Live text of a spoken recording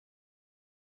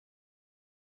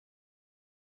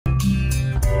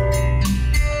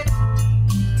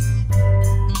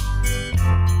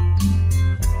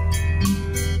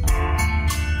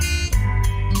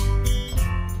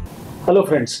Hello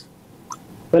friends,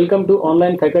 welcome to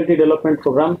Online Faculty Development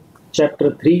Program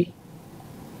Chapter 3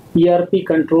 ERP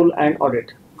Control and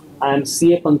Audit. I am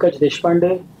CA Pankaj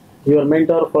Deshpande, your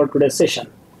mentor for today's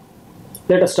session.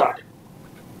 Let us start.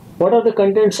 What are the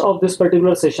contents of this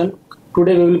particular session?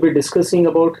 Today we will be discussing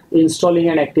about installing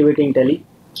and activating Tally,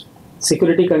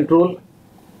 security control,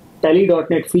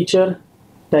 Tally.NET feature,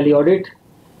 Tally audit,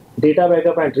 data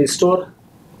backup and restore,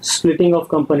 splitting of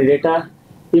company data,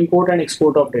 import and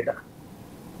export of data.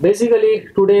 Basically,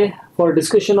 today for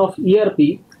discussion of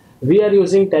ERP, we are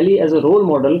using Tally as a role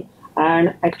model,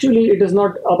 and actually it is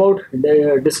not about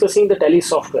discussing the Tally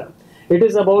software. It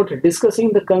is about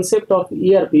discussing the concept of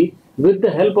ERP with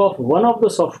the help of one of the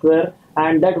software,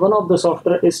 and that one of the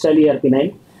software is Tally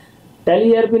ERP9.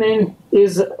 Tally ERP9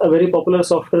 is a very popular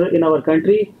software in our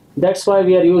country. That's why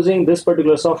we are using this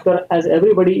particular software, as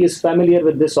everybody is familiar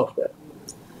with this software.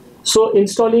 So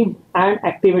installing and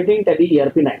activating Tally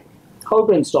ERP9. How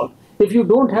to install? If you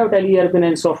don't have Tally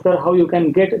ERP9 software, how you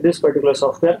can get this particular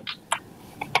software?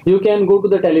 You can go to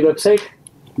the Tally website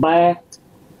by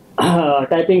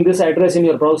typing this address in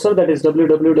your browser, that is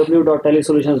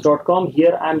www.tallysolutions.com.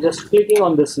 Here I am just clicking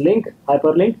on this link,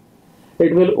 hyperlink.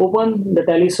 It will open the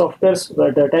Tally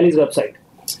Tally's website.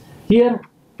 Here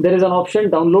there is an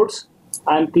option, downloads.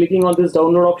 I am clicking on this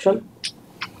download option.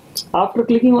 After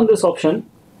clicking on this option,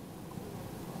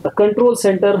 a control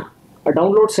center, a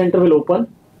download center will open.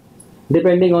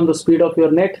 Depending on the speed of your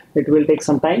net, it will take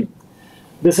some time.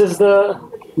 This is the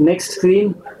next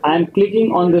screen. I am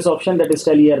clicking on this option, that is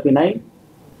Tally ERP9.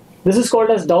 This is called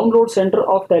as download center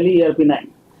of Tally ERP9.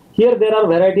 Here there are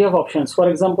variety of options. For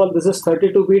example, this is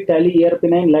 32-bit Tally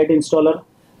ERP9 light installer,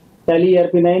 Tally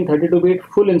ERP9 32-bit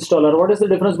full installer. What is the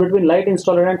difference between light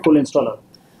installer and full installer?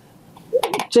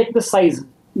 Check the size.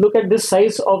 Look at this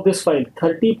size of this file,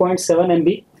 30.7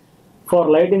 MB for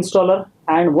light installer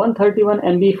and 131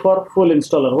 MB for full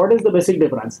installer. What is the basic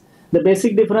difference? The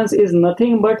basic difference is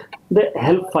nothing but the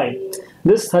help file.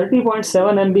 This 30.7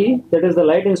 MB, that is the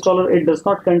light installer, it does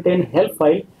not contain help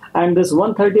file, and this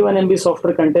 131 MB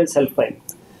software contains help file.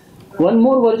 One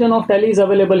more version of Tally is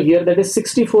available here, that is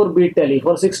 64-bit Tally.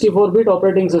 For 64-bit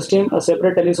operating system, a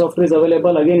separate Tally software is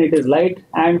available. Again, it is light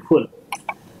and full.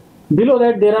 Below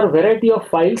that, there are variety of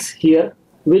files here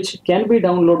which can be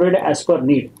downloaded as per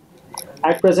need.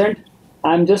 At present,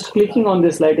 I am just clicking on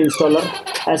this light installer.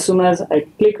 As soon as I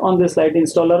click on this light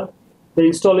installer,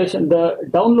 the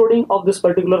downloading of this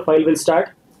particular file will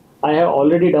start. I have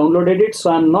already downloaded it,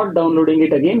 so I am not downloading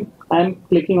it again. I am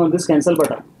clicking on this cancel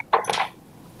button.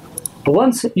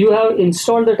 Once you have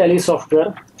installed the Tally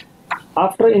software,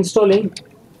 after installing,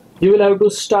 you will have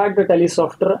to start the Tally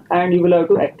software and you will have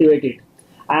to activate it.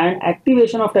 And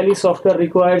activation of Tally software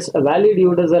requires a valid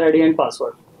user ID and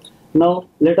password. Now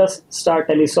let us start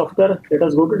Tally software. Let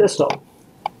us go to desktop.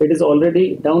 It is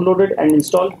already downloaded and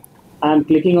installed. I am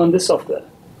clicking on this software.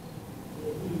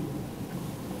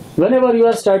 Whenever you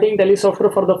are starting Tally software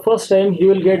for the first time, you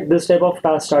will get this type of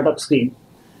startup screen.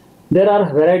 There are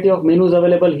variety of menus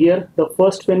available here. The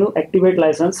first menu, activate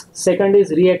license. Second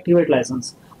is reactivate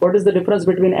license. What is the difference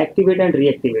between activate and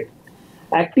reactivate?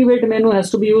 Activate menu has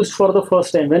to be used for the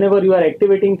first time. Whenever you are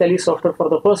activating Tally software for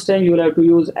the first time, you will have to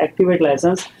use activate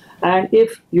license. And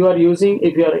if you are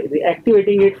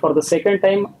reactivating it for the second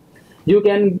time, you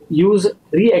can use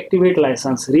reactivate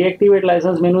license. Reactivate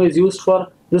license menu is used for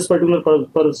this particular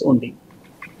purpose only.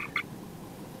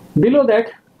 Below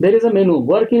that, there is a menu,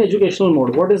 work in educational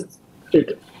mode. What is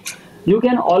it? You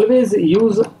can always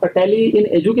use a Tally in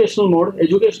educational mode.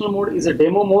 Educational mode is a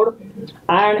demo mode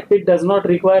and it does not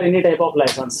require any type of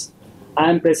license. I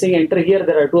am pressing enter here.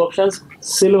 There are two options,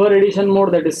 silver edition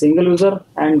mode, that is single user,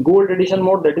 and gold edition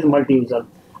mode, that is multi-user.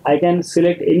 I can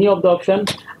select any of the option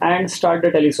and start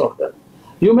the Tally software.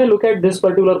 You may look at this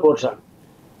particular portion.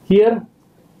 Here,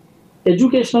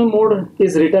 educational mode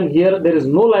is written here. There is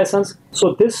no license.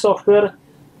 So this software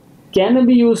can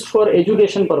be used for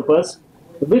education purpose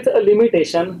with a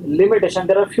limitation.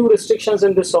 There are few restrictions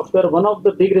in this software. One of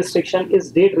the big restriction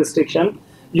is date restriction.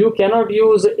 You cannot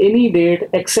use any date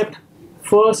except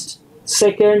 1st,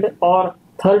 2nd or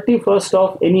 31st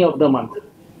of any of the month.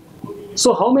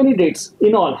 So how many dates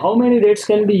in all? How many dates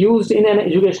can be used in an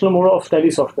educational mode of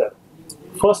Tally software?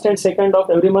 1st and 2nd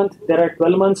of every month. There are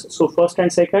 12 months. So 1st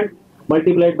and 2nd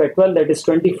multiplied by 12, that is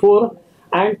 24.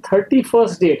 And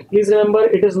 31st date. Please remember,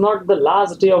 it is not the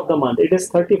last day of the month. It is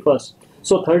 31st.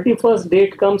 So 31st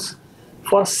date comes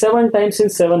for 7 times in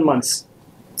 7 months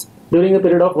during a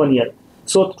period of 1 year.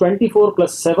 So 24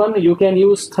 plus 7, you can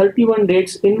use 31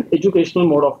 dates in educational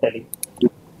mode of Tally.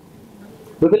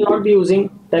 We will not be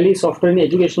using Tally software in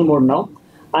educational mode now.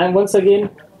 I am once again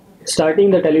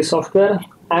starting the Tally software,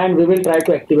 and we will try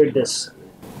to activate this.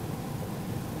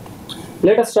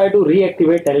 Let us try to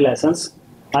reactivate Tally license.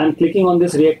 I am clicking on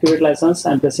this reactivate license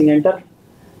and pressing enter.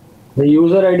 The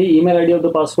user ID, email ID of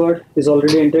the password is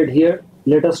already entered here.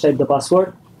 Let us type the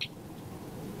password.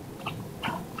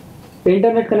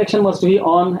 Internet connection must be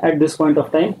on at this point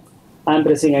of time. I am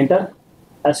pressing enter.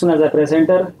 As soon as I press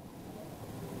enter,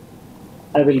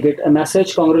 I will get a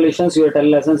message. Congratulations, your Tally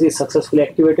license is successfully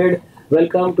activated.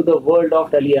 Welcome to the world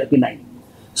of Tally ERP 9.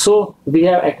 So we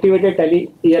have activated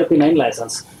Tally ERP 9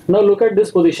 license. Now look at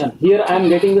this position. Here I am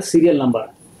getting the serial number.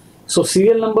 So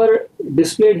serial number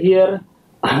displayed here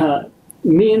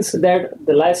means that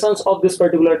the license of this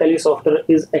particular Tally software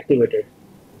is activated.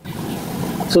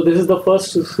 So this is the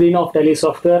first screen of Tally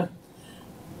software.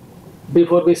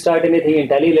 Before we start anything in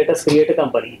Tally, let us create a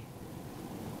company.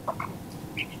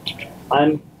 I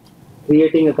am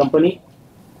creating a company.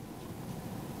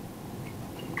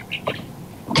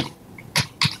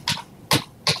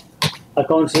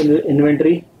 Accounts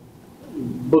inventory,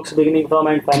 books beginning from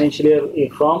and financial year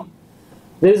from.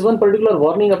 There is one particular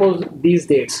warning about these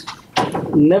dates.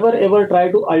 Never ever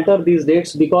try to alter these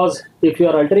dates, because if you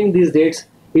are altering these dates,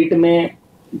 it may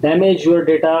damage your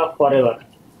data forever.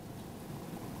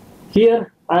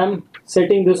 Here I am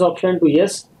setting this option to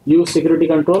yes, use security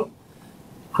control.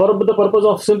 For the purpose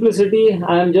of simplicity,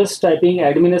 I am just typing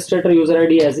administrator user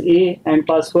ID as A and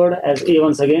password as A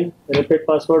once again. Repeat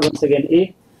password once again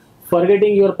A.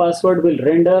 Forgetting your password will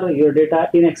render your data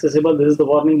inaccessible. This is the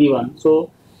warning given.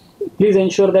 So please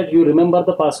ensure that you remember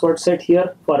the password set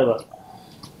here forever.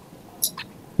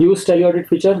 Use Tally Audit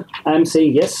feature. I am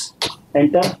saying yes,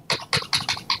 enter,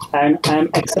 and I am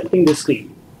accepting this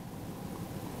screen.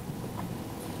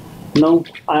 Now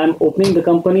I am opening the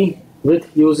company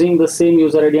with using the same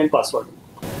user ID and password.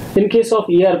 In case of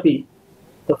ERP,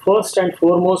 the first and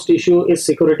foremost issue is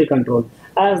security control,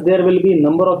 as there will be a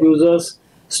number of users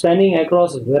spanning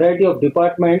across variety of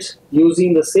departments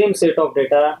using the same set of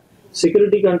data.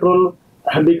 Security control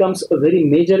becomes a very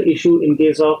major issue in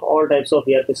case of all types of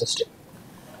ERP system.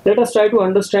 Let us try to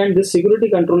understand this security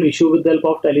control issue with the help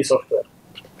of Tally software.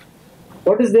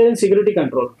 What is there in security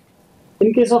control?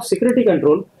 In case of security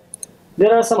control,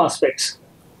 there are some aspects.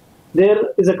 There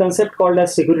is a concept called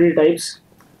as security types,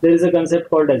 there is a concept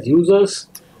called as users,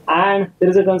 and there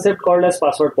is a concept called as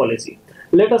password policy.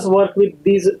 Let us work with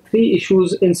these three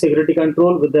issues in security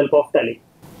control with the help of Tally.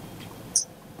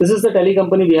 This is the Tally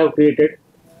company we have created.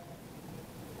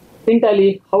 In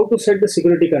Tally, how to set the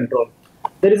security control?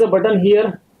 There is a button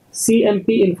here,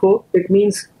 CMP info, it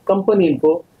means company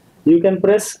info. You can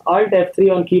press Alt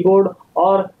F3 on keyboard,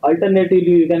 or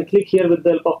alternatively you can click here with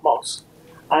the help of mouse.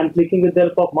 I am clicking with the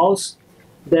help of mouse.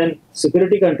 Then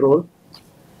security control.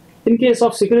 In case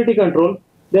of security control,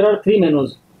 there are three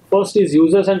menus. First is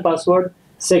users and password,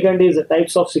 second is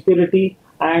types of security,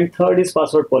 and third is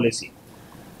password policy.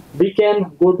 We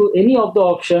can go to any of the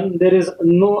option. There is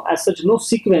no as such no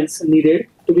sequence needed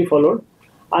to be followed.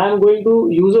 I am going to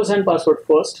users and password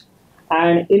first,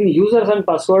 and in users and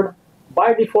password,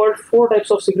 by default four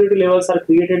types of security levels are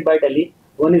created by Tally.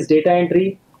 One is data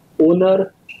entry,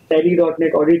 owner,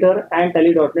 Tally.net auditor, and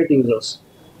Tally.net users.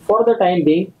 For the time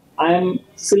being, I am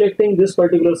selecting this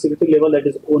particular security level, that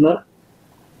is owner.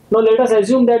 Now let us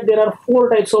assume that there are four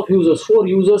types of users, four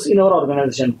users in our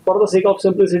organization. For the sake of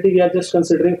simplicity, we are just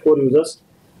considering four users.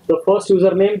 The first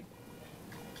username,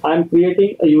 I am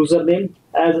creating a username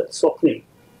as Swapnil.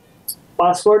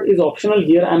 Password is optional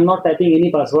here, I am not typing any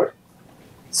password.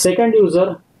 Second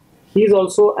user, he is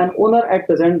also an owner at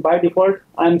present. By default,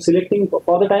 I am selecting,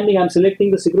 for the time being, I am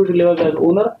selecting the security level as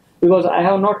owner, because I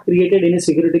have not created any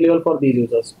security level for these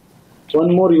users.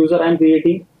 One more user I am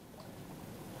creating.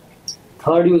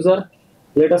 Third user,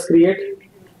 let us create.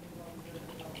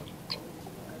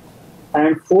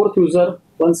 And fourth user,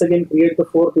 once again create the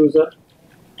fourth user.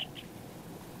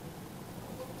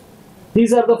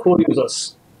 These are the four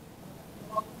users.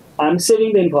 I am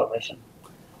saving the information.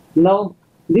 Now,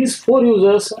 these four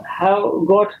users have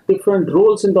got different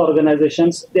roles in the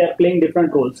organizations. They are playing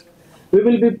different roles. We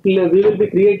will be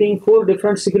creating four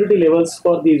different security levels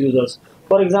for these users.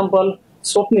 For example,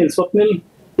 Swapnil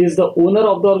is the owner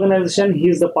of the organization. He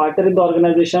is the partner in the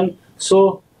organization.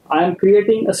 So I am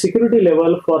creating a security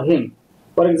level for him.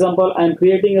 For example, I am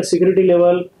creating a security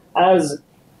level as,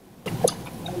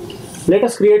 let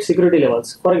us create security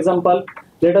levels. For example,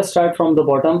 let us start from the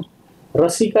bottom.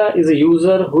 Rasika is a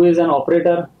user who is an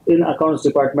operator in accounts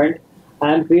department.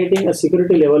 I am creating a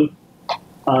security level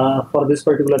for this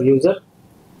particular user.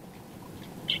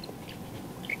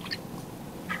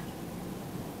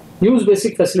 Use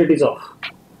basic facilities of.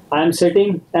 I am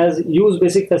setting as use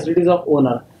basic facilities of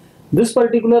owner. This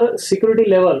particular security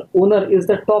level, owner is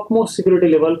the topmost security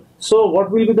level. So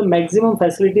what will be the maximum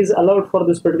facilities allowed for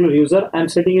this particular user? I am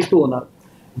setting it to owner.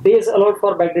 Days allowed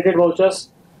for backdated vouchers,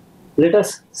 let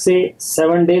us say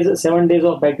 7 days. 7 days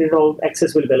of backdated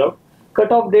access will be allowed.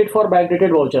 Cutoff date for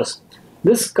backdated vouchers.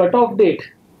 This cutoff date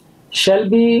shall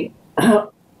be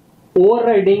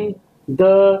overriding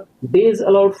the days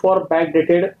allowed for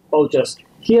backdated vouchers.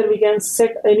 Here we can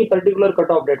set any particular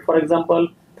cutoff date. For example,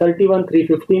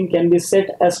 31/3/15 can be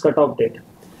set as cutoff date.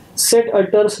 Set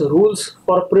alters rules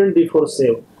for print before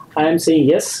save. I am saying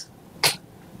yes.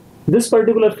 This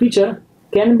particular feature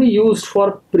can be used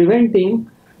for preventing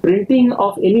printing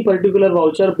of any particular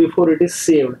voucher before it is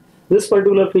saved. This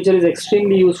particular feature is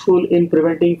extremely useful in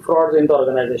preventing frauds in the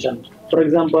organization. For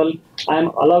example, I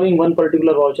am allowing one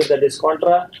particular voucher, that is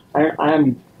contra, and I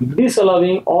am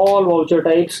disallowing all voucher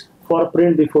types for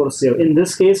print before save. In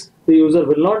this case, the user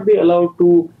will not be allowed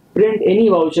to print any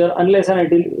voucher unless and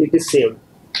until it is saved.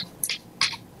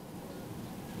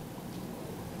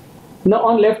 Now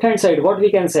on left hand side, what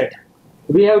we can set?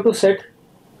 We have to set,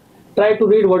 try to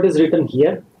read what is written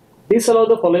here. Disallow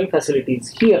the following facilities.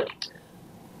 Here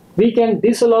we can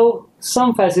disallow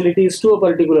some facilities to a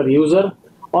particular user.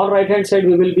 On right hand side,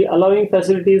 we will be allowing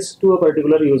facilities to a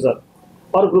particular user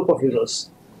or group of users.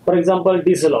 For example,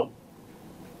 disallow.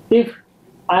 If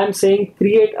I am saying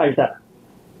create alter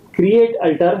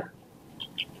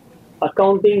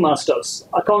accounting masters,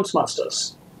 accounts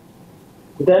masters,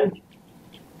 then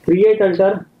create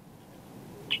alter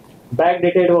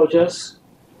backdated vouchers,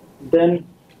 then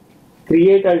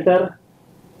create alter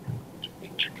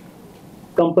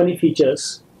company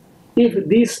features. If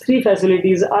these three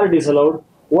facilities are disallowed,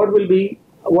 what will be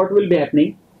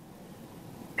happening?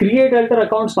 Create alter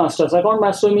accounts masters. Account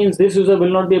master means this user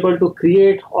will not be able to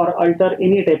create or alter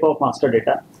any type of master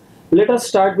data. Let us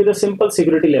start with a simple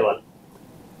security level.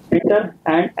 Enter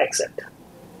and accept.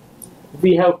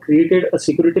 We have created a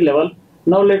security level.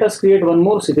 Now let us create one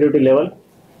more security level.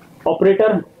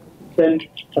 Operator, then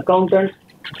accountant.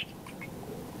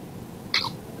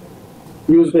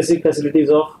 Use basic facilities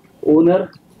of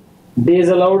owner. Days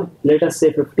allowed, let us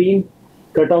say 15.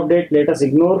 Cutoff date, let us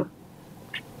ignore.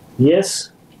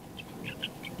 Yes.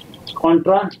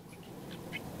 Contra,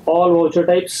 all voucher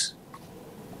types.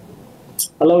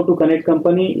 Allowed to connect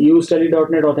company, use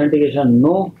tele.net authentication,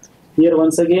 no. Here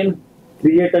once again,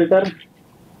 create alter,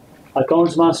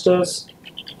 accounts masters,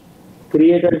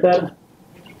 create alter,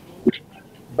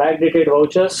 backdated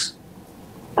vouchers,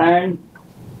 and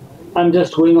I'm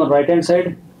just going on right hand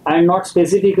side. I am not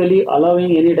specifically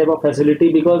allowing any type of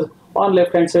facility because on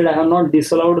left hand side I have not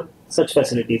disallowed such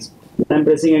facilities. I am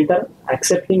pressing enter,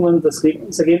 accepting the screen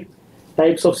once again.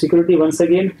 Types of security once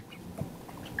again.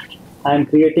 I am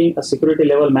creating a security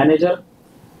level manager.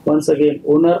 Once again,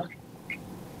 owner.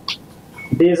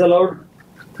 Days allowed,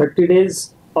 30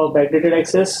 days of backdated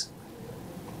access.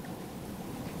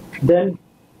 Then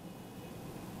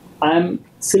I am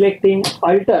selecting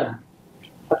alter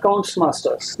accounts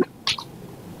masters.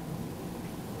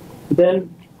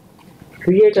 Then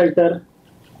create alter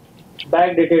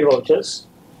backdated vouchers.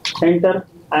 Enter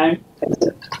and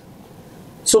accept.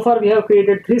 So far we have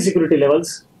created 3 security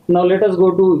levels. Now let us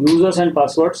go to users and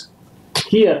passwords.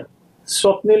 Here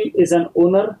Swapnil is an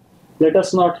owner. Let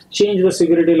us not change the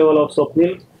security level of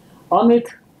Swapnil. Amit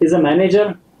is a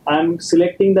manager. I am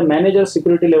selecting the manager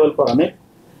security level for Amit.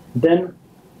 Then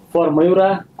for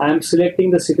Mayura, I am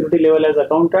selecting the security level as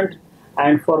accountant.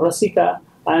 And for Rasika,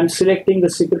 I am selecting the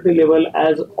security level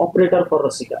as operator for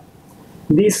Rasika.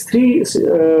 These 3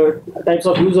 types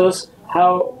of users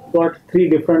have got 3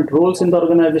 different roles in the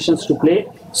organizations to play.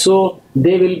 So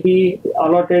they will be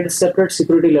allotted separate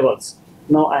security levels.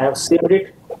 Now I have saved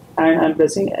it and I am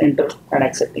pressing enter and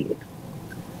accepting it.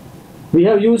 We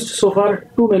have used so far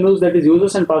 2 menus, that is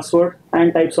users and password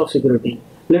and types of security.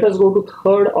 Let us go to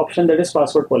third option, that is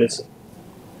password policy.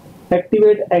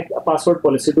 Activate a password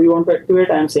policy. Do you want to activate?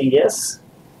 I am saying yes.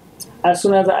 As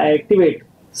soon as I activate,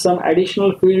 some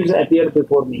additional fields appear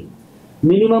before me.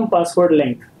 Minimum password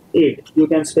length 8. You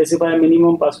can specify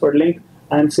minimum password length.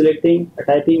 I am selecting,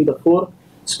 typing the 4.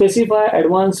 Specify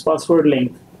advanced password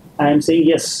length. I am saying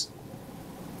yes.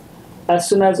 As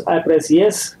soon as I press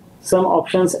yes, some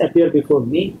options appear before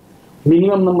me.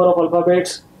 Minimum number of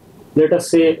alphabets, let us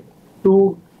say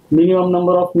 2. Minimum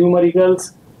number of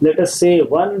numericals, let us say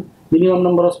 1. Minimum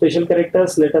number of special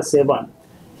characters, let us say 1.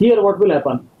 Here what will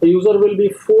happen? The user will be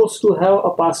forced to have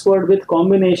a password with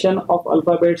combination of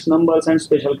alphabets, numbers and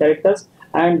special characters,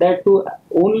 and that too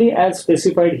only as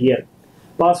specified here.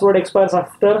 Password expires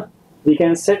after. We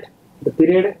can set the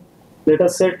period. Let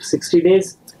us set 60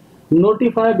 days.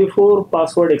 Notify before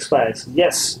password expires.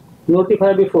 Yes.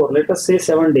 Notify before, let us say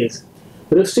 7 days.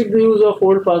 Restrict the use of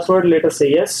old password, let us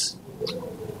say yes.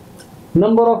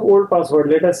 Number of old password,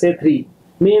 let us say 3.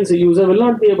 Means the user will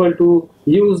not be able to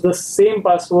use the same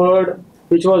password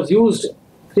which was used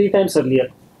 3 times earlier.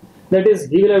 That is,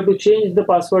 he will have to change the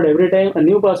password every time. A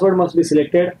new password must be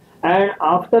selected, and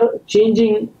after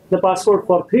changing the password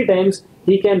for 3 times,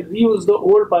 he can reuse the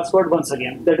old password once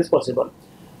again. That is possible.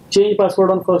 Change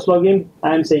password on first login,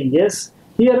 I am saying yes.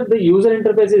 Here the user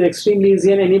interface is extremely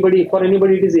easy, and for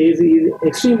anybody it is easy,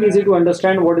 extremely easy to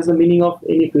understand what is the meaning of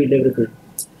any field, every field.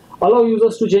 Allow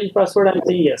users to change password, I am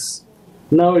saying yes.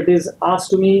 Now it is asked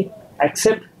to me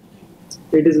accept.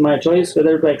 It is my choice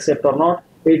whether to accept or not.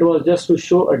 It was just to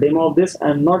show a demo of this.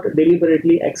 I am not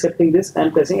deliberately accepting this. I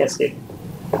am pressing escape.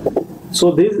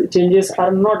 So these changes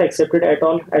are not accepted at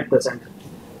all at present.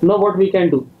 Now what we can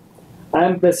do? I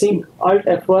am pressing Alt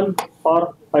F1,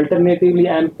 or alternatively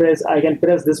I can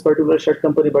press this particular shut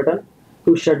company button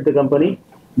to shut the company.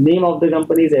 Name of the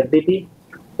company is FDP.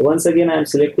 Once again I am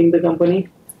selecting the company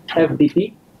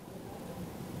FDP.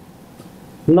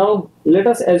 Now let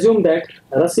us assume that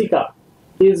Rasika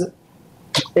is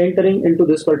entering into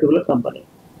this particular company.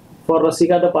 For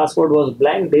Rasika the password was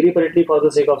blank. Deliberately for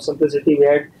the sake of simplicity we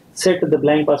had set the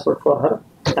blank password for her.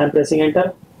 I am pressing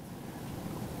enter.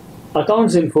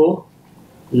 Accounts info,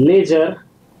 ledger.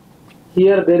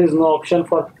 Here there is no option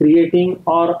for creating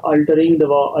or altering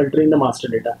the master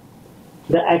data.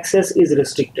 The access is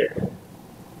restricted.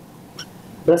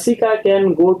 Rasika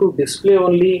can go to display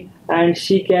only, and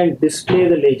she can display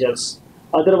the ledgers.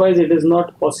 Otherwise it is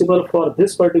not possible for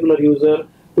this particular user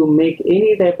to make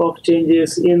any type of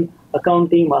changes in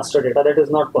accounting master data. That is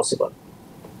not possible.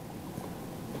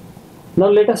 Now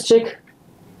let us check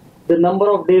the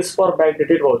number of days for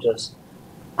backdated vouchers.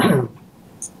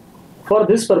 For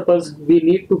this purpose we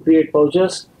need to create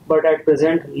vouchers, but at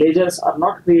present ledgers are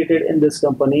not created in this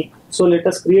company. So let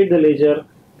us create the ledger.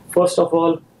 First of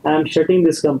all, I am shutting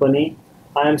this company.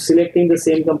 I am selecting the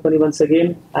same company once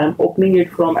again. I am opening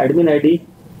it from admin ID.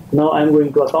 Now I am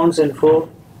going to accounts info,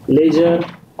 ledger,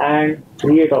 and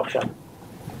create option.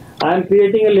 I am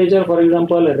creating a ledger, for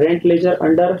example, a rent ledger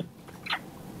under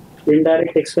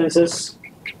indirect expenses.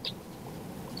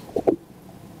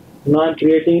 Now I am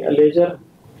creating a ledger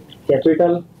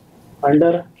capital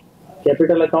under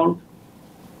capital account,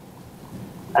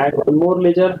 and one more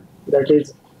ledger, that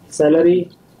is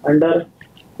salary under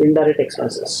indirect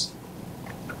expenses.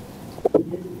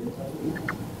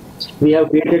 We have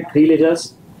created 3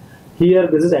 ledgers. Here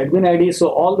this is admin ID, so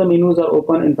all the menus are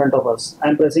open in front of us. I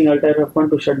am pressing Alt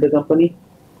F1 to shut the company.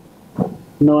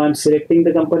 Now I am selecting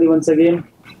the company once again.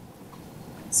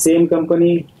 Same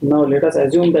company. Now let us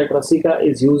assume that Rasika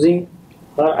is using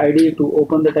her ID to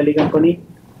open the tally company.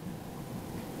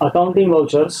 Accounting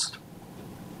vouchers.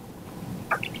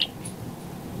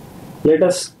 Let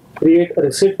us create a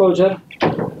receipt voucher.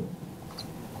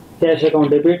 Cash account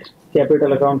debit,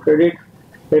 capital account credit.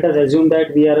 Let us assume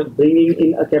that we are bringing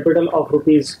in a capital of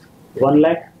rupees 1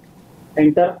 lakh.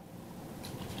 Enter.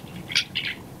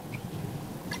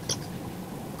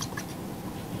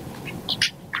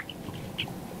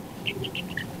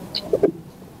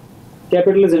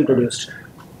 Capital is introduced.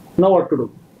 Now what to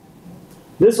do?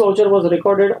 This voucher was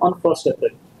recorded on 1st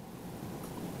April.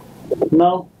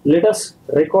 Now let us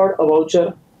record a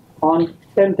voucher on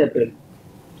 10th April.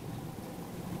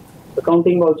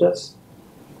 Accounting vouchers.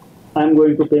 I am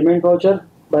going to payment voucher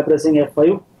by pressing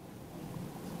F5.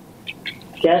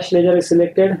 Cash ledger is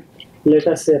selected. Let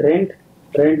us say rent.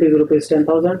 Rent is rupees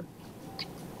 10,000.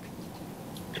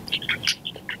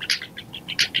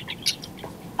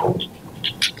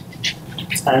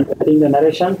 I am writing the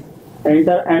narration.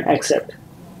 Enter and accept.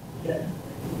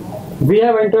 We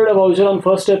have entered a voucher on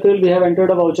 1st April. We have entered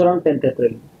a voucher on 10th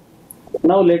April.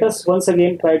 Now let us once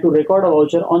again try to record a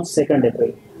voucher on 2nd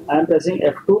April. I am pressing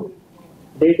F2.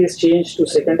 Date is changed to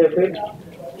 2nd April.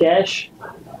 Cash,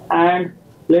 and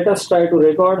let us try to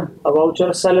record a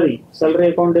voucher salary. Salary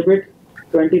account debit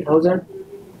 20,000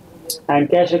 and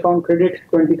cash account credit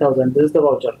 20,000. This is the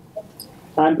voucher.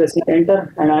 I am pressing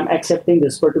enter and I am accepting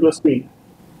this particular screen.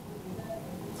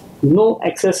 No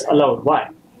access allowed. Why?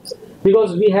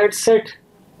 Because we had set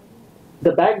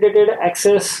the backdated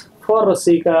access for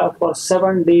Rasika for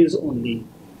 7 days only.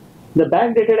 The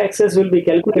backdated access will be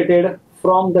calculated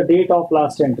from the date of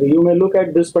last entry. You may look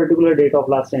at this particular date of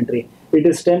last entry. It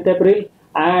is 10th April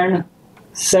and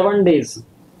 7 days.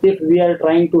 If we are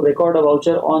trying to record a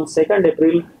voucher on 2nd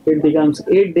April, it becomes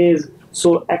 8 days.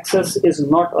 So access is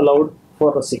not allowed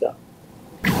for Rasika.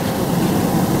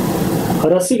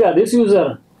 Rasika, this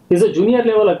user, is a junior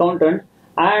level accountant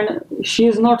and she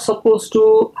is not supposed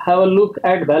to have a look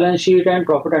at balance sheet and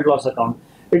profit and loss account.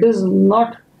 It is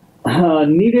not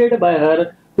needed by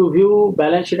her to view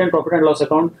balance sheet and profit and loss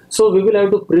account. So we will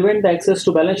have to prevent the access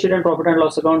to balance sheet and profit and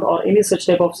loss account or any such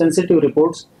type of sensitive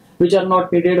reports which are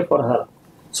not needed for her.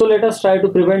 So let us try to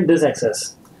prevent this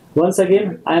access. Once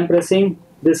again, I am pressing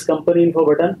this company info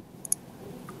button.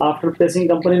 After pressing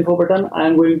company info button, I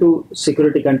am going to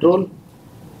security control.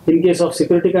 In case of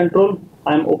security control,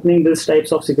 I am opening this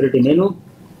types of security menu.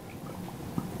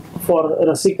 For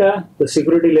Rasika, the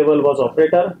security level was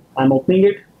operator. I am opening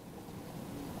it.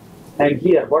 And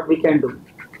here, what we can do?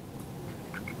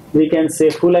 We can say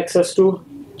full access to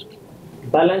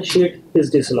balance sheet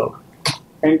is disallowed.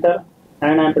 Enter,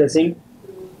 and I am pressing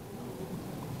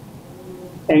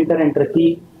enter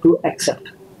key to accept.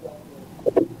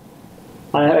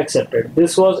 I have accepted.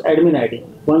 This was admin ID.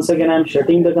 Once again, I am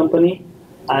shutting the company.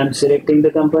 I am selecting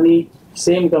the company,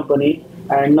 same company,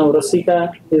 and now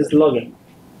Rasika is logging.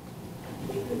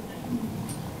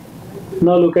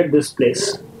 Now look at this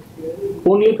place.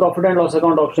 Only profit and loss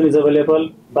account option is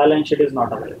available, balance sheet is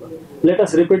not available. Let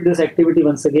us repeat this activity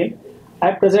once again.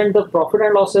 At present, the profit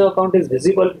and loss account is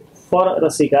visible for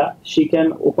Rasika. She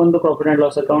can open the profit and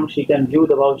loss account, she can view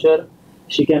the voucher,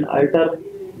 she can alter,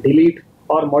 delete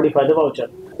or modify the voucher.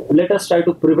 Let us try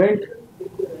to prevent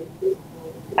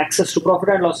access to profit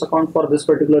and loss account for this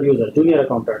particular user, junior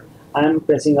accountant. I am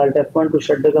pressing Alt F1 to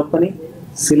shut the company,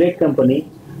 select company.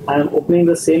 I am opening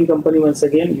the same company once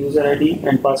again, user ID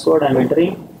and password I am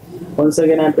entering. Once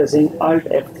again I am pressing Alt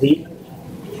F3,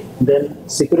 then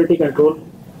security control.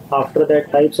 After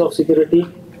that, types of security,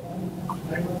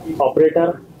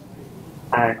 operator,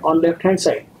 and on left hand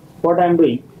side, what I am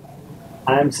doing?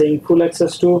 I am saying full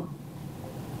access to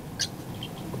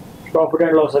profit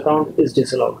and loss account is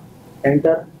disallowed.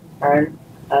 Enter, and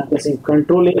I am pressing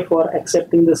Control A for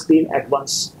accepting the screen at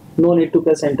once. No need to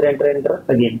press enter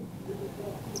again.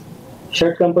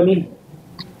 Shut company,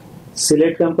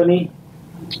 select company,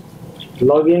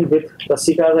 log in with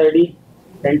Rasika's ID,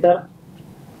 enter.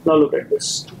 Now look at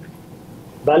this.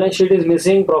 Balance sheet is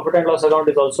missing, profit and loss account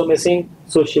is also missing,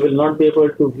 so she will not be able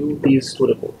to view these two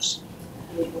reports.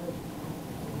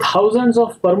 Thousands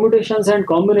of permutations and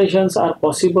combinations are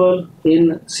possible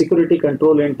in security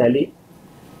control in Tally.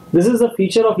 This is the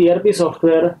feature of ERP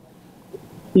software.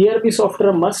 ERP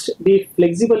software must be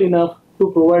flexible enough to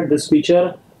provide this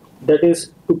feature, that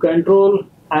is to control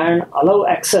and allow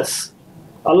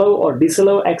or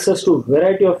disallow access to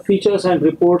variety of features and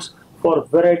reports for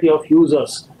variety of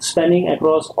users spanning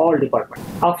across all departments.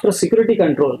 After security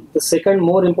control, the second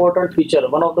more important feature,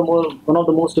 one of the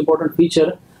most important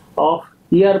feature of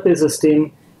ERP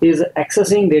system is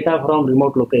accessing data from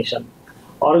remote location.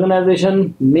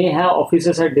 Organization may have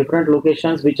offices at different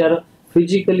locations which are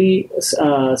physically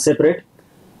separate.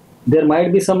 There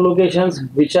might be some locations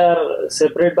which are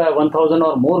separate by 1000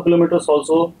 or more kilometers,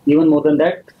 also even more than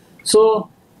that. So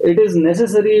it is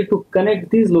necessary to connect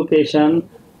these locations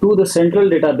to the central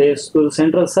database, to the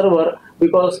central server,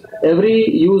 because every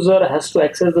user has to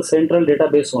access the central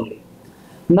database only.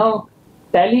 Now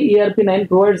Tally ERP 9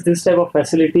 provides this type of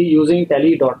facility using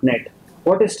Tally.net.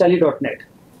 What is Tally.net?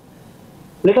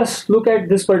 Let us look at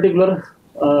this particular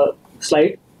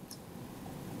slide.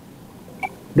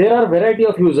 There are variety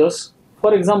of users.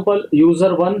 For example,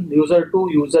 user 1, user 2,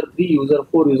 user 3, user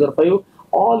 4, user 5.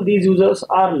 All these users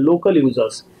are local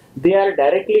users. They are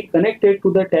directly connected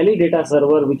to the Tally data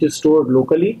server which is stored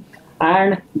locally,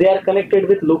 and they are connected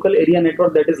with local area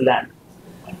network, that is LAN.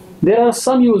 There are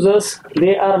some users,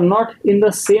 they are not in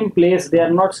the same place, they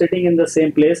are not sitting in the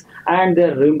same place, and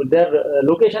their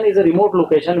location is a remote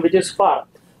location which is far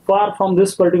from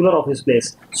this particular office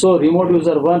place. So remote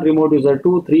user 1, remote user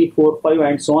 2, 3, 4, 5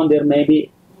 and so on, there may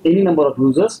be any number of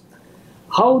users.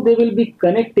 How they will be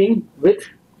connecting with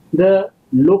the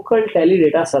local Tally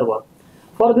data server?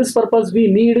 For this purpose,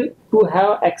 we need to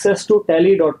have access to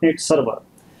Tally.net server.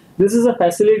 This is a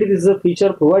facility, this is a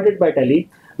feature provided by Tally,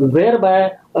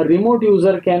 whereby a remote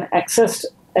user can access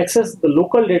the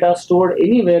local data stored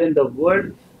anywhere in the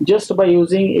world just by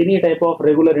using any type of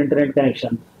regular internet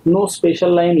connection. No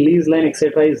special line, lease line,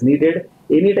 etc. is needed.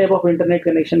 Any type of internet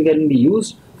connection can be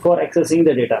used for accessing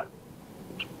the data.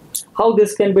 How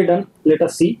this can be done? Let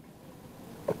us see.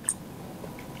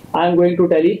 I am going to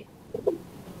Tally,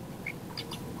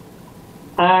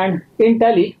 and in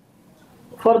Tally,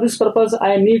 for this purpose,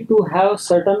 I need to have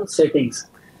certain settings.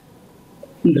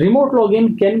 Remote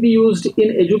login can be used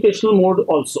in educational mode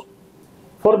also.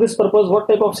 For this purpose, what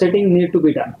type of setting need to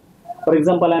be done? For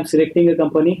example, I am selecting a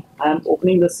company. I am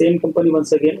opening the same company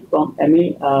once again from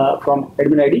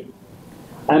admin ID.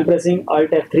 I am pressing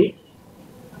Alt F3.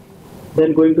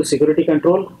 Then going to security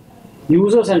control,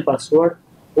 users and password.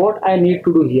 What I need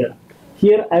to do here?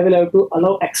 Here I will have to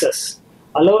allow access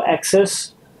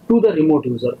to the remote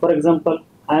user. For example,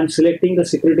 I am selecting the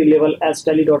security level as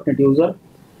tally.net user.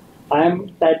 I am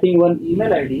typing one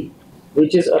email ID,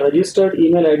 which is a registered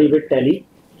email ID with Tally.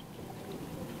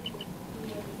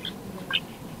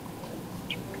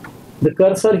 The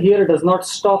cursor here does not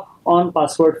stop on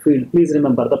password field. Please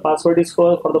remember, the password is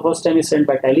for the first time is sent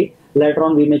by Tally. Later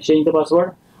on we may change the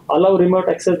password. Allow remote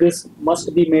access, this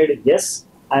must be made yes.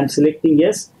 I am selecting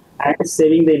yes and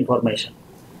saving the information.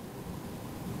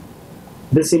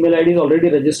 This email ID is already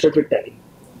registered with Tally.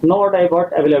 Now what I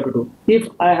will have to do? If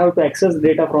I have to access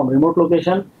data from remote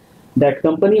location, that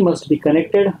company must be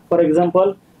connected. For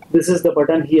example, this is the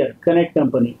button here, connect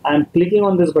company. I am clicking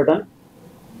on this button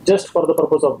just for the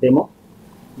purpose of demo.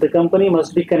 The company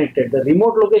must be connected. The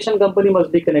remote location company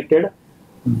must be connected.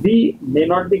 It is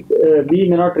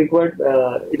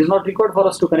not required for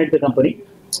us to connect the company.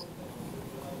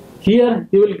 Here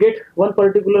you will get one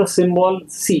particular symbol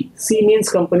C. C means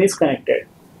company is connected.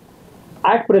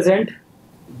 At present,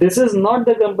 this is not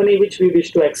the company which we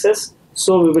wish to access,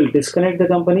 so we will disconnect the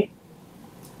company.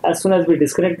 As soon as we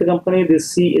disconnect the company,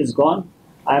 this C is gone.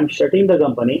 I am shutting the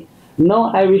company. Now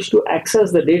I wish to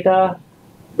access the data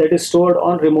that is stored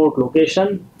on remote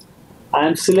location. I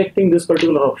am selecting this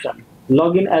particular option,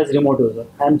 login as remote user.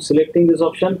 I am selecting this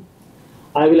option.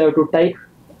 I will have to type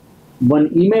one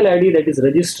email ID that is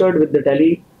registered with the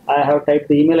Tally. I have typed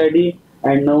the email ID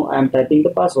and now I am typing the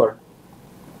password.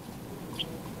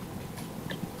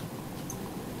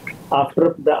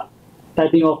 After the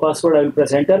typing of password, I will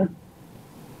press enter.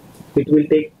 It will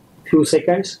take few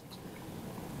seconds.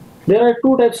 There are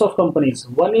two types of companies.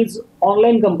 One is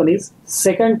online companies.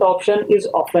 Second option is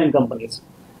offline companies.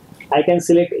 I can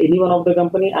select any one of the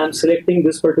company. I am selecting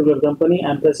this particular company.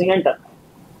 I am pressing enter.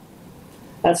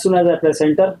 As soon as I press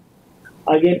enter,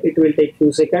 again it will take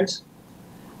few seconds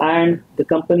and the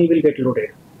company will get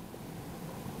loaded.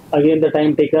 Again, the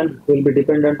time taken will be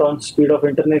dependent on speed of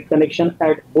internet connection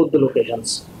at both the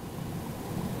locations.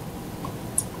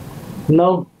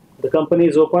 Now the company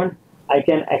is opened. I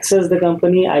can access the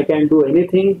company. I can do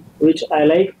anything which I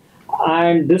like,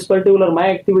 and this particular my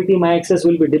activity, my access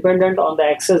will be dependent on the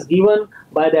access given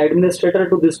by the administrator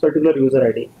to this particular user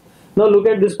ID. Now look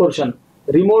at this portion.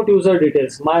 Remote user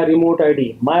details, my remote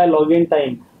ID, my login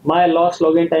time, my last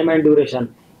login time and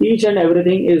duration. Each and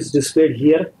everything is displayed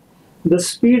here. The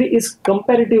speed is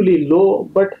comparatively low,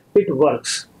 but it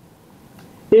works.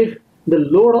 If the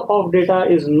load of data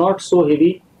is not so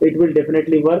heavy, it will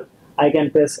definitely work. I can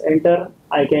press enter.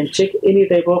 I can check any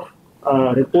type of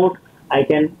report. I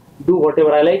can do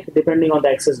whatever I like depending on the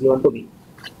access given to me.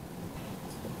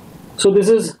 So this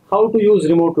is how to use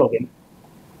remote login.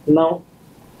 Now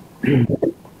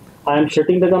I am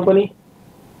shutting the company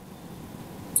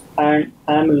and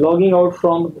I am logging out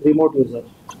from remote user.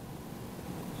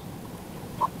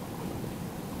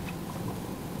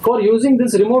 For using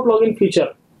this remote login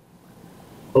feature,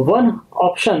 one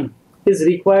option is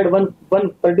required, one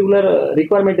particular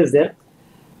requirement is there.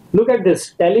 Look at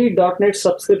this, Tally.net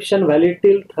subscription valid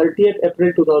till 30th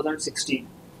April 2016.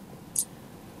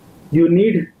 You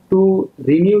need to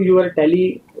renew your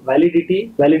Tally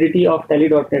validity of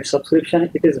Tally.net subscription.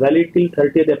 It is valid till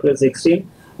 30th April 16.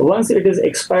 Once it is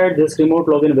expired, this remote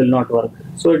login will not work.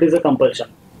 So it is a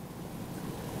compulsion.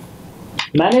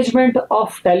 Management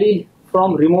of Tally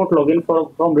from remote login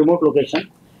from remote location,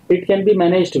 it can be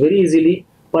managed very easily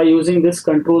by using this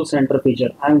control center feature.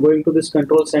 I am going to this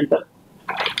control center.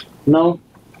 Now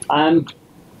I am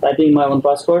typing my own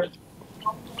password.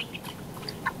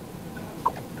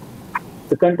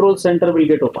 The control center will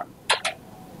get open.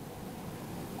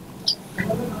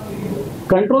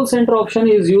 Control center option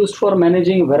is used for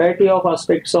managing variety of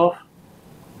aspects of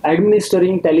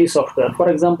administering Tally software. For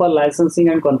example, licensing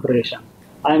and configuration.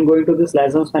 I am going to this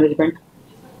license management.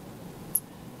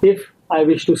 If I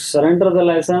wish to surrender the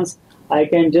license, I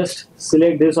can just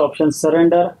select this option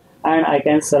surrender and I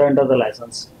can surrender the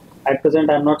license. At present,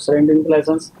 I am not surrendering the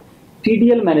license.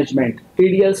 TDL management.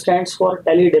 TDL stands for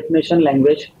Tally definition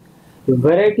language. A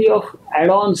variety of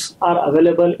add-ons are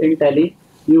available in Tally.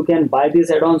 You can buy these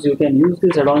add-ons, you can use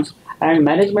these add-ons, and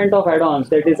management of add-ons,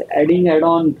 that is adding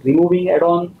add-on, removing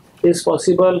add-on, is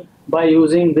possible by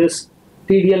using this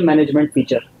TDL management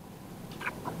feature.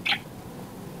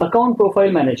 Account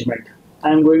profile management.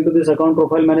 I am going to this account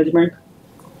profile management.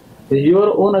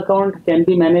 Your own account can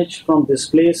be managed from this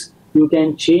place. You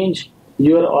can change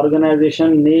your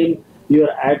organization name, your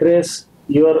address,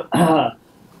 your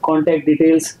contact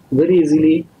details very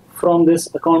easily from this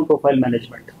account profile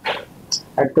management.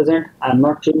 At present, I am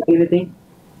not changing anything.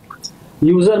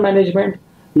 User management,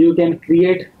 you can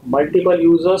create multiple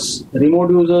users, remote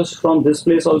users from this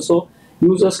place also.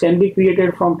 Users can be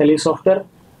created from telesoftware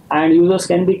and users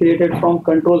can be created from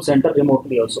control center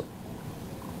remotely also.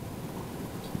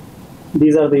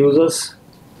 These are the users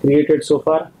created so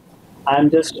far. I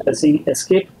am just pressing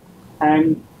escape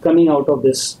and coming out of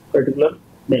this particular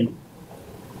menu.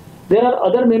 There are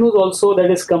other menus also, that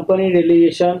is company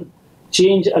delegation,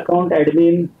 change account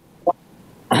admin.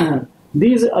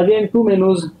 These again two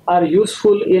menus are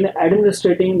useful in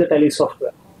administrating the tele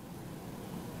software.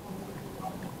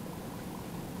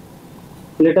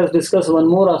 Let us discuss one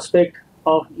more aspect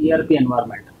of ERP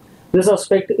environment. This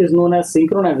aspect is known as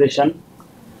synchronization.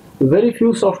 Very few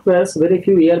softwares, very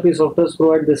few ERP softwares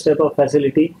provide this type of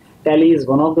facility. Tally is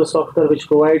one of the software which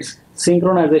provides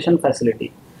synchronization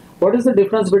facility. What is the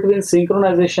difference between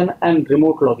synchronization and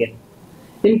remote login?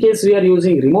 In case we are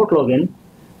using remote login,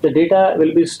 the data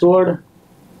will be stored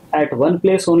at one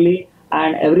place only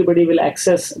and everybody will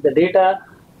access the data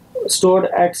stored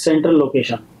at central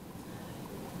location.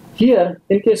 Here,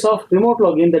 in case of remote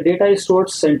login, the data is stored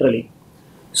centrally.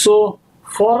 So,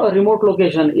 for a remote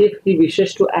location, if he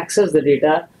wishes to access the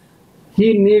data,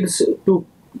 he needs to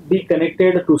be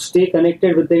connected, to stay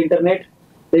connected with the internet.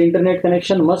 The internet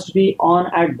connection must be on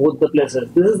at both the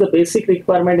places. This is the basic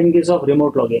requirement in case of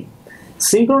remote login.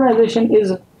 Synchronization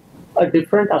is a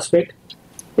different aspect.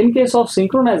 In case of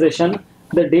synchronization,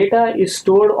 the data is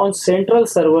stored on central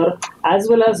server as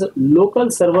well as local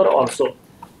server also.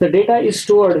 The data is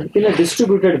stored in a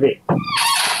distributed way.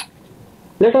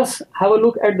 Let us have a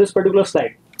look at this particular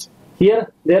slide.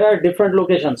 Here there are different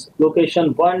locations.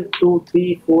 Location 1, 2,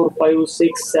 3, 4, 5,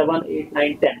 6, 7, 8,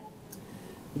 9, 10.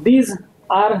 These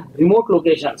are remote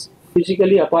locations,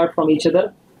 physically apart from each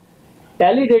other.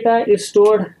 Tally data is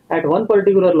stored at one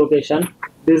particular location.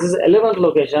 This is 11th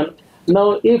location.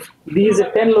 Now if these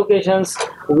 10 locations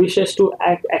wishes to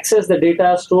access the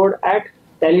data stored at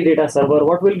Tally data server,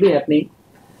 what will be happening?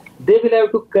 They will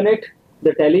have to connect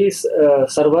the Tally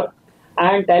server,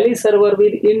 and Tally server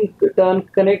will in turn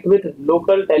connect with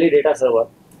local Tally data server.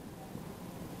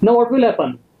 Now what will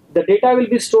happen? The data will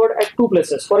be stored at two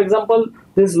places. For example,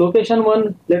 this location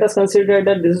 1, let us consider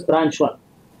that this is branch 1.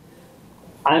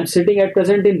 I am sitting at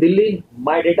present in Delhi,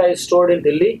 my data is stored in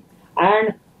Delhi,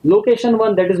 and location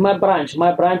 1, that is my branch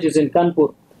is in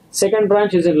Kanpur. Second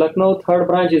branch is in Lucknow, third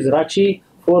branch is Ranchi,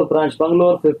 fourth branch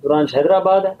Bangalore, fifth branch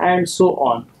Hyderabad, and so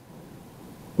on.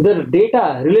 The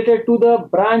data related to the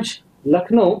branch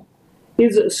Lucknow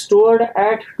is stored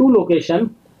at two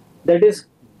locations, that is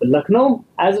Lucknow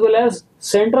as well as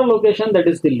central location, that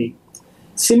is Delhi.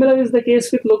 Similar is the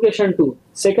case with location 2.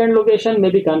 Second location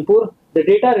may be Kanpur. The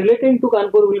data relating to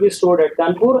Kanpur will be stored at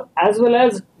Kanpur as well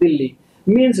as Delhi.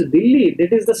 Means Delhi,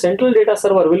 that is the central data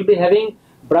server, will be having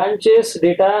branches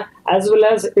data as well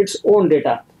as its own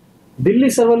data. Delhi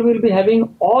server will be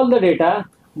having all the data,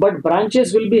 but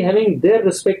branches will be having their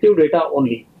respective data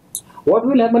only. What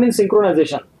will happen in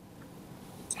synchronization?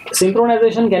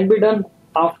 Synchronization can be done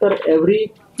after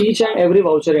each and every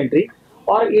voucher entry,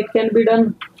 or it can be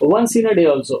done once in a day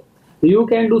also. You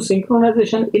can do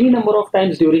synchronization any number of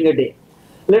times during a day.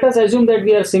 Let us assume that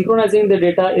we are synchronizing the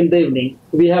data in the evening.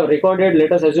 We have recorded,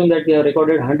 let us assume that we have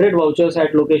recorded 100 vouchers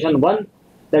at location 1,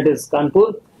 that is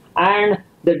Kanpur, and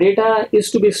the data is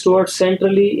to be stored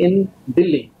centrally in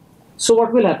Delhi. So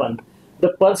what will happen?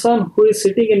 The person who is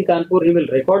sitting in Kanpur, he will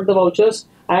record the vouchers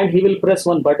and he will press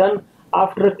one button.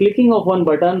 After clicking of one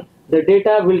button, the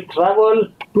data will travel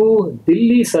to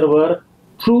Delhi server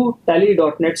through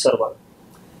tally.net server.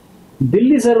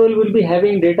 Delhi server will be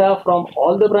having data from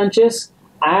all the branches,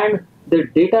 and the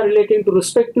data relating to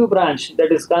respective branch,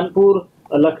 that is Kanpur,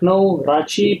 Lucknow,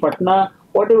 Ranchi, Patna,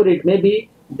 whatever it may be,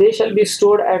 they shall be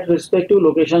stored at respective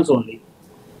locations only.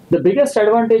 The biggest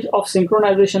advantage of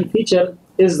synchronization feature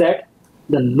is that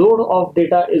the load of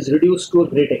data is reduced to a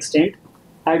great extent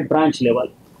at branch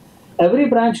level. Every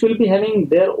branch will be having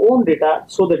their own data,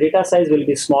 so the data size will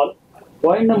be small.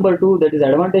 Point number 2, that is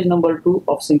advantage number 2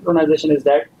 of synchronization, is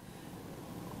that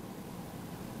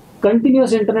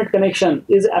continuous internet connection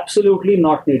is absolutely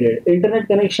not needed. Internet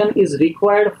connection is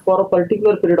required for a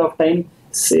particular period of time,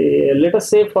 say, let us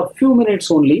say for few minutes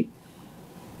only.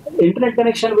 Internet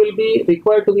connection will be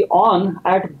required to be on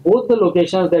at both the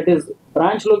locations, that is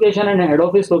branch location and head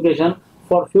office location,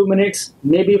 for few minutes,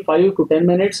 maybe 5 to 10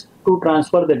 minutes to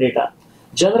transfer the data.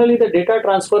 Generally, the data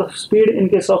transfer speed in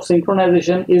case of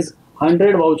synchronization is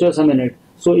 100 vouchers a minute.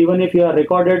 So even if you are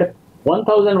recorded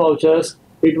 1000 vouchers,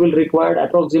 it will require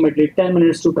approximately 10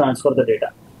 minutes to transfer the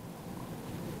data.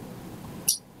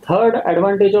 Third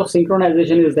advantage of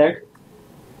synchronization is that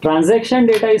transaction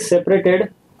data is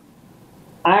separated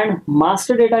And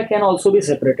master data can also be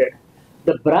separated.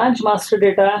 The branch master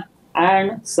data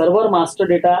and server master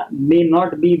data may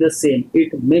not be the same.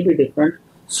 It may be different.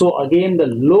 So again, the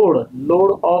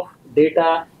load of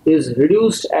data is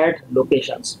reduced at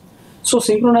locations. So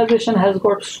synchronization has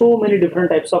got so many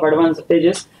different types of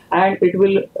advantages, and it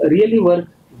will really work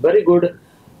very good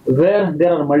where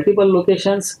there are multiple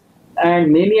locations,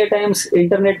 and many a times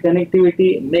internet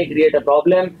connectivity may create a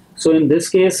problem. So in this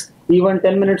case, even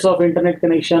 10 minutes of internet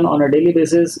connection on a daily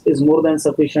basis is more than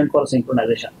sufficient for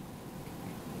synchronization.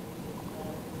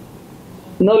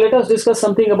 Now let us discuss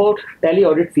something about Tally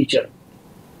Audit feature.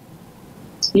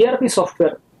 ERP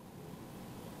software.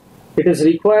 It is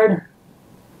required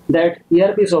that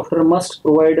ERP software must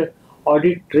provide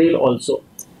audit trail also.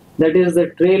 That is the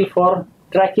trail for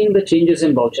tracking the changes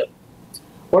in voucher.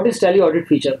 What is Tally Audit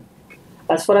feature?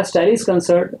 As far as Tally is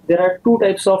concerned, there are two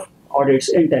types of audits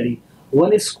in Tally.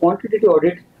 One is quantitative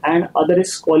audit and other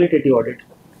is qualitative audit.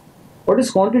 What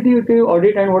is quantitative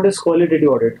audit and what is qualitative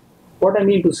audit? What I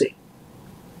mean to say,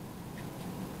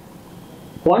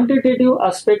 quantitative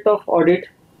aspect of audit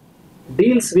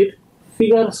deals with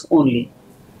figures only.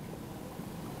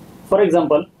 For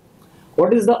example,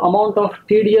 what is the amount of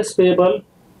TDS payable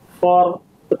for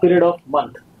the period of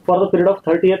month, for the period of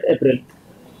 30th April,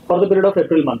 for the period of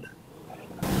April month?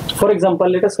 For example,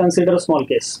 let us consider a small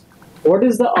case. What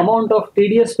is the amount of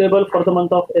TDS payable for the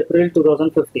month of April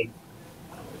 2015?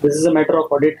 This is a matter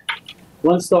of audit.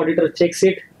 Once the auditor checks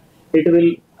it,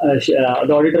 the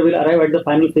auditor will arrive at the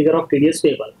final figure of TDS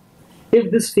payable.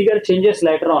 If this figure changes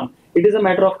later on, it is a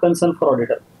matter of concern for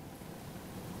auditor.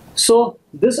 So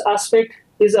this aspect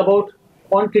is about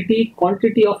quantity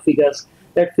of figures,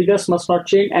 that figures must not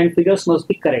change and figures must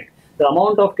be correct. The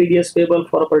amount of TDS payable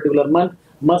for a particular month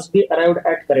must be arrived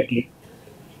at correctly.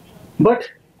 But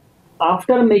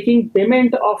after making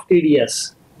payment of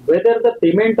TDS, whether the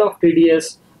payment of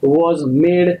TDS was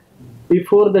made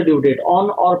before the due date, on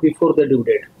or before the due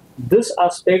date, this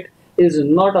aspect is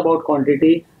not about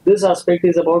quantity, this aspect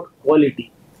is about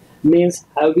quality. Means,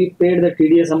 have we paid the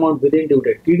TDS amount within due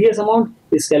date? TDS amount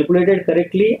is calculated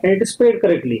correctly and it is paid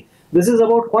correctly. This is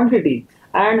about quantity,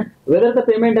 and whether the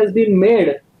payment has been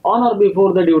made on or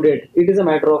before the due date, it is a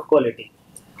matter of quality.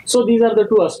 So these are the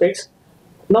two aspects.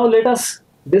 Now let us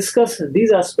discuss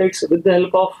these aspects with the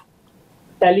help of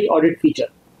Tally Audit feature.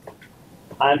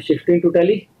 I am shifting to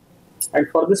Tally, and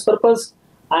for this purpose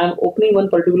I am opening one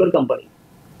particular company.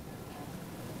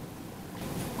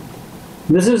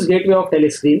 This is gateway of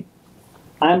Tally screen.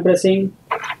 I am pressing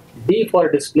D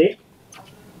for display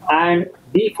and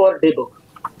D for daybook.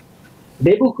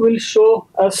 Daybook will show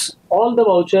us all the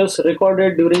vouchers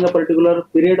recorded during a particular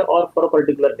period or for a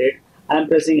particular date. I am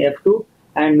pressing F2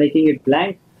 and making it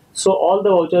blank, so all the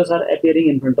vouchers are appearing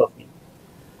in front of me.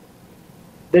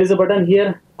 There is a button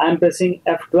here. I am pressing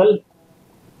F12.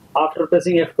 After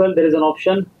pressing F12, there is an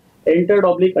option entered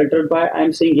oblique altered by. I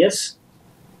am saying yes,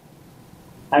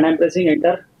 and I am pressing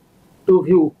enter to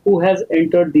view who has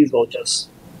entered these vouchers.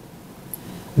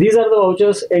 These are the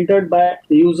vouchers entered by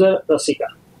the user Rasika.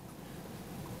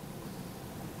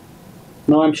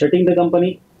 Now I am shutting the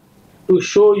company. To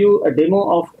show you a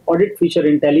demo of audit feature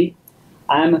in Tally,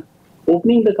 I am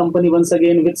opening the company once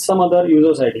again with some other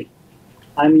user's ID.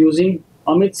 I am using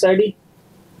Amit's ID.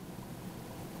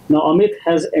 Now Amit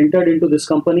has entered into this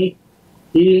company.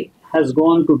 He has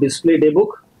gone to display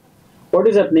daybook. What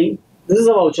is happening? This is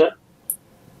a voucher.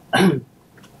 I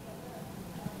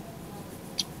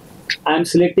am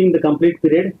selecting the complete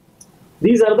period.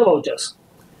 These are the vouchers.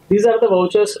 These are the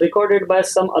vouchers recorded by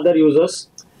some other users.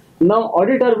 Now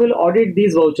auditor will audit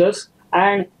these vouchers,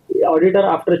 and the auditor,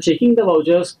 after checking the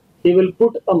vouchers, he will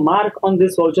put a mark on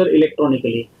this voucher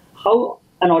electronically. How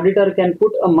an auditor can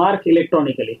put a mark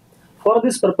electronically? For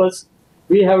this purpose,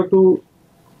 we have to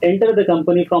enter the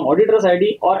company from auditor's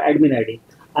ID or admin ID.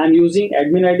 I am using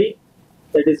admin ID,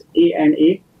 that is A and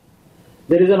A.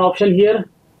 There is an option here,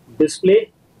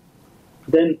 display,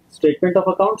 then statement of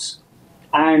accounts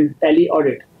and Tally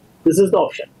audit. This is the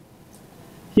option.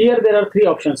 Here there are three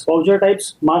options: voucher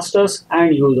types, masters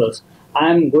and users.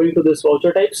 I am going to this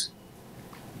voucher types.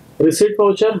 Receipt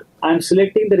voucher, I am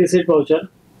selecting the receipt voucher.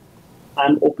 I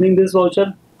am opening this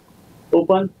voucher.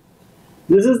 Open.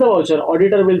 This is the voucher.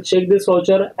 Auditor will check this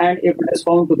voucher, and if it is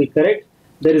found to be correct,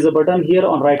 there is a button here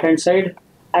on right hand side,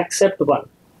 accept one.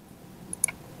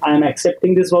 I am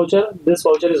accepting this voucher. This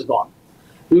voucher is gone.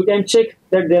 You can check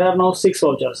that there are now 6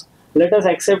 vouchers. Let us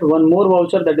accept one more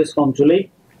voucher, that is from July.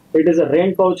 It is a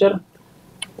rent voucher.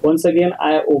 Once again,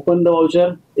 I open the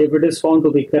voucher. If it is found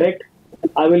to be correct,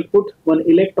 I will put one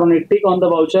electronic tick on the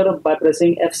voucher by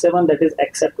pressing F7, that is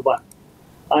accept one.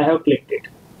 I have clicked it.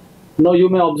 Now you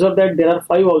may observe that there are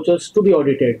 5 vouchers to be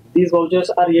audited. These vouchers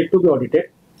are yet to be audited.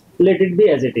 Let it be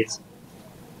as it is.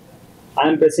 I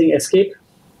am pressing escape.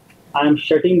 I am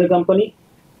shutting the company.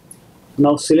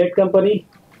 Now select company.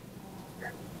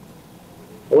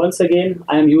 Once again,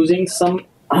 I am using some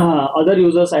other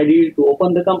user's ID to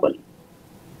open the company.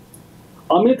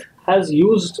 Amit has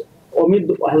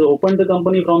opened the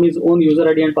company from his own user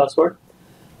ID and password.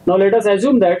 Now let us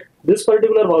assume that this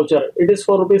particular voucher, it is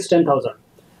for rupees 10,000.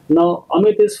 Now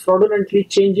Amit is fraudulently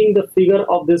changing the figure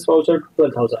of this voucher to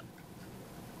 12,000.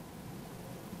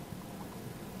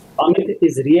 Amit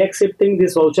is reaccepting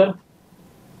this voucher.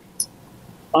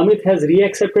 Amit has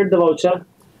reaccepted the voucher,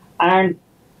 and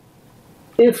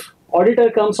if auditor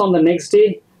comes on the next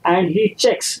day and he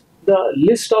checks the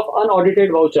list of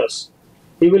unaudited vouchers,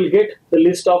 he will get the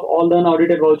list of all the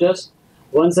unaudited vouchers.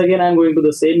 Once again, I am going to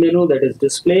the same menu, that is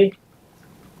display,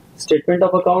 statement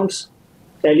of accounts,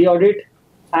 tally audit,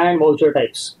 and voucher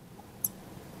types.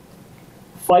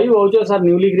 5 vouchers are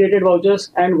newly created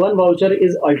vouchers and 1 voucher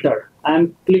is altered. I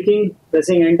am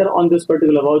pressing enter on this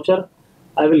particular voucher.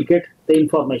 I will get the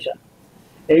information.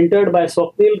 Entered by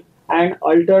Swapnil and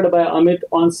altered by Amit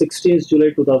on 16th July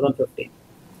 2015.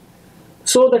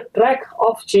 So the track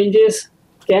of changes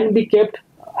can be kept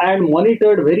and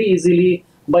monitored very easily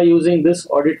by using this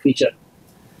audit feature.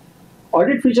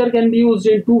 Audit feature can be used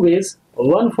in 2 ways.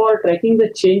 One for tracking the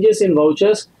changes in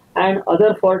vouchers and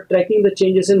other for tracking the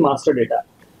changes in master data.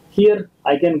 Here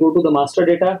I can go to the master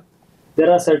data. There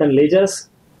are certain ledgers.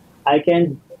 I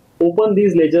can open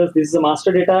these ledgers. This is the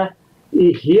master data.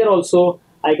 Here also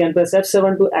I can press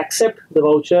F7 to accept the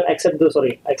voucher, accept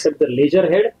the ledger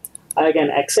head. I can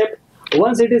accept.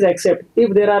 Once it is accept,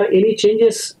 if there are any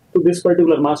changes to this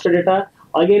particular master data,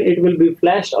 again it will be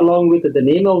flashed along with the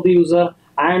name of the user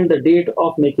and the date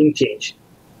of making change.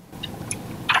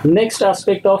 Next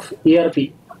aspect of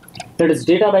ERP, that is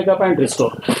data backup and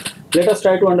restore. Let us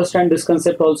try to understand this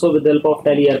concept also with the help of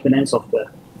Tally ERP9 software.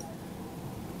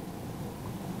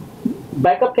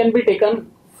 Backup can be taken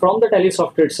from the Tally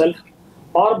software itself,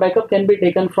 or backup can be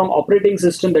taken from operating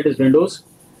system, that is Windows,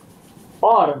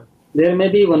 or there may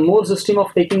be one more system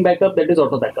of taking backup, that is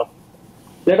auto backup.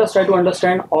 Let us try to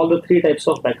understand all the 3 types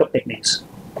of backup techniques.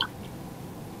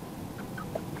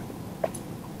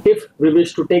 If we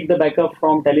wish to take the backup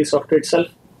from Tally software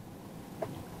itself,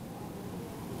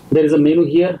 there is a menu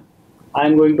here. I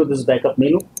am going to this backup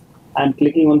menu. I am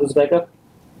clicking on this backup.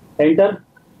 Enter.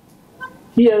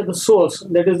 Here the source,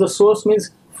 that is the source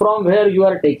means from where you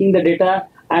are taking the data,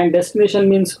 and destination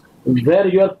means where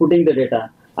you are putting the data.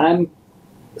 I am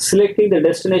selecting the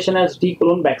destination as D:/.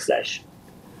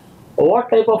 What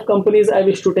type of companies I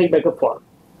wish to take backup for?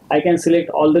 I can select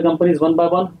all the companies one by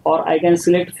one, or I can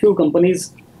select few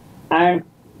companies and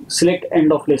select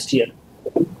end of list here.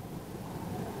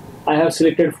 I have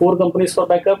selected 4 companies for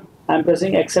backup. I am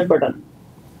pressing accept button.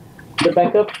 The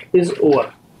backup is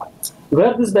over.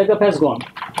 Where this backup has gone?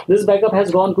 This backup has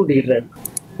gone to D drive.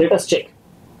 Let us check.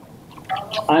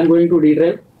 I am going to D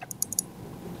drive.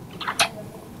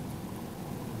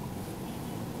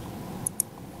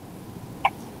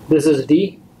 This is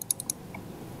D,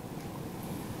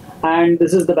 and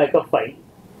this is the backup file.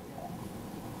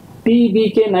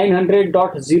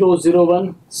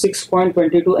 tbk900.001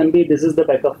 6.22 MB. This is the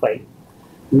backup file.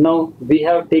 Now we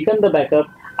have taken the backup,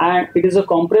 and it is a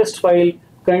compressed file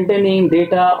containing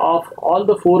data of all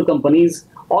the 4 companies.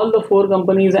 All the 4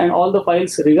 companies and all the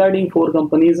files regarding 4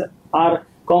 companies are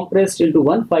compressed into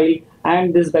one file,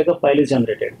 and this backup file is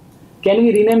generated. Can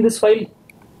we rename this file?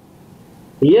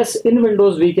 Yes, in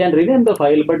Windows we can rename the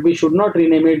file, but we should not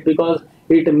rename it because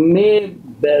it may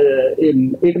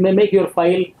make your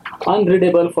file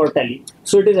unreadable for Tally.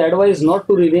 So it is advised not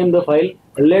to rename the file.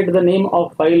 Let the name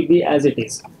of file be as it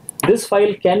is. This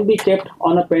file can be kept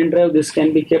on a pen drive. This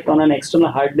can be kept on an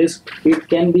external hard disk. It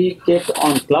can be kept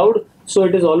on cloud. So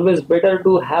it is always better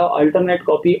to have alternate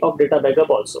copy of data backup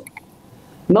also.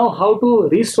 Now how to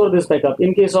restore this backup?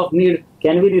 In case of need,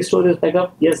 can we restore this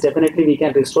backup? Yes, definitely we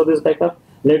can restore this backup.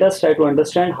 Let us try to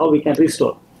understand how we can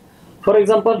restore. For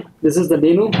example, this is the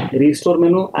menu, restore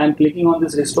menu. I am clicking on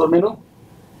this restore menu.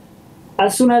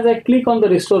 As soon as I click on the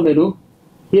restore menu,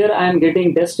 here I am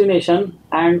getting destination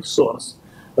and source.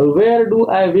 Where do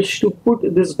I wish to put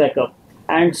this backup?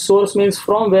 And source means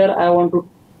from where I want to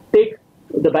take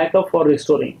the backup for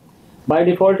restoring. By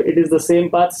default, it is the same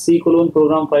path,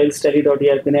 C:program files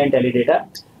tally.erp9 tally data.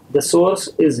 The source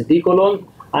is D:.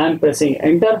 I am pressing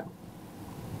enter.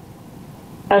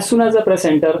 As soon as I press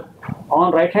enter,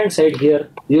 on right hand side here,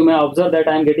 you may observe that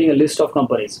I am getting a list of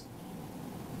companies.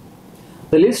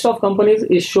 The list of companies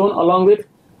is shown along with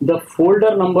the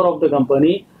folder number of the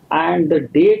company and the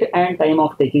date and time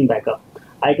of taking backup.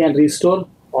 I can restore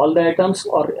all the items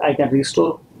or I can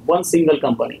restore one single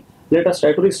company. Let us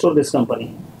try to restore this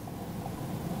company.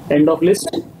 End of list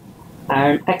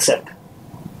and accept.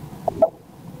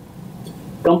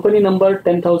 Company number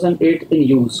 10,008 in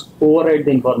use. Overwrite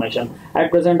the information.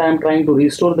 At present I am trying to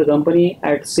restore the company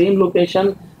at same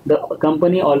location. The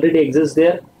company already exists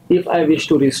there. If I wish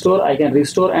to restore, I can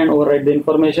restore and overwrite the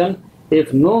information.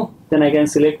 If no, then I can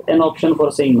select an option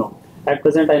for saying no. At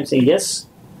present I am saying yes.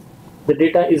 The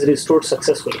data is restored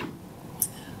successfully.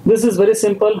 This is very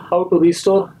simple, how to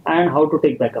restore and how to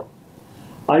take backup.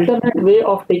 Alternate way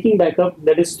of taking backup,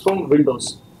 that is from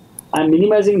Windows. I am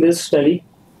minimizing this tally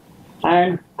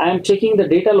and I am checking the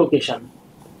data location.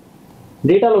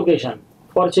 Data location.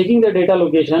 For checking the data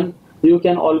location, you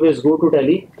can always go to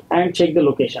tally and check the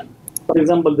location. For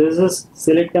example, this is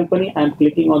select company. I am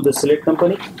clicking on the select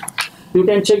company. You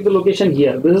can check the location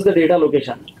here. This is the data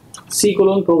location. C: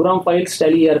 program files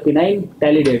tally ERP9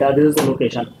 tally data. This is the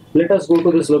location. Let us go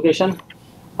to this location.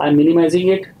 I am minimizing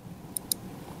it.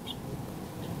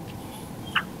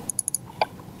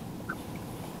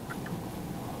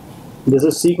 This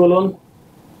is C: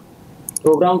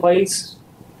 program files,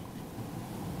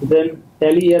 then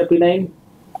tally ERP9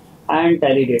 and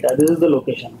tally data. This is the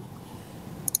location.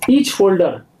 Each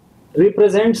folder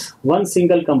represents one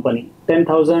single company.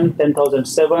 10,000,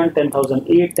 10,007,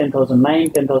 10,008,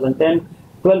 10,009, 10,010,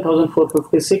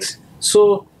 12,456.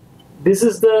 So this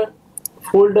is the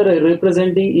folder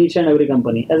representing each and every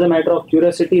company. As a matter of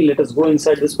curiosity, let us go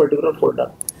inside this particular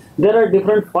folder. There are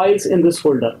different files in this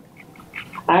folder,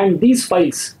 and these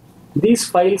files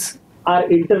are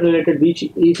interrelated with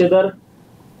each other.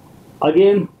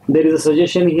 Again, there is a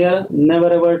suggestion here,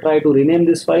 never ever try to rename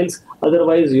these files,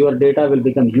 otherwise your data will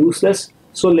become useless.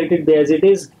 So let it be as it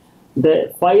is.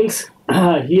 The files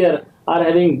here are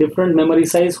having different memory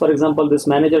size. For example, this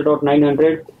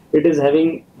manager.900, it is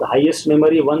having the highest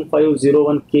memory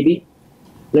 1501 KB.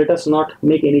 Let us not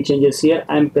make any changes here.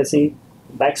 I am pressing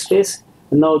backspace.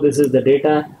 Now this is the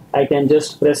data. I can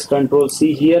just press Ctrl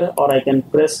C here, or I can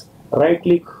press right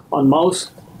click on mouse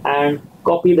and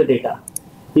copy the data.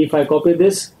 If I copy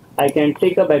this, I can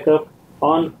take a backup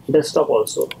on desktop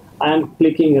also. I am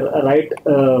clicking right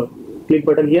click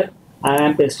button here. I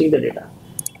am pasting the data.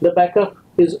 The backup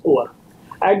is over.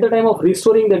 At the time of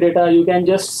restoring the data, you can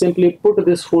just simply put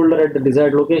this folder at the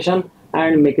desired location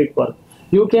and make it work.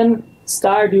 You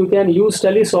can use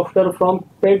tally software from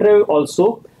pen drive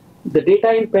also. The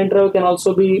data in pen drive can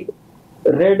also be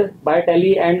read by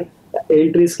tally and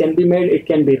entries can be made. It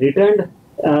can be returned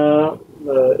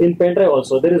in pen drive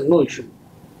also. There is no issue.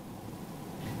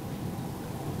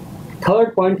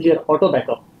 Third point here, auto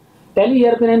backup. Tally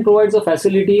ERP9 provides a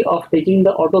facility of taking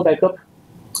the auto backup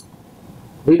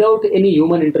without any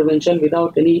human intervention,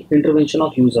 without any intervention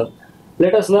of user.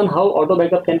 Let us learn how auto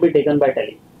backup can be taken by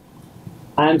tally.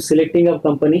 I am selecting a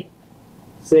company,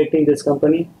 selecting this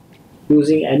company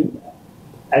using an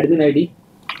admin ID.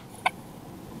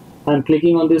 I am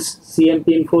clicking on this CMP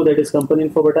info, that is company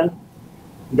info button,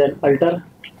 then alter.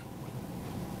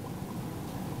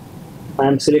 I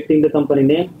am selecting the company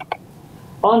name.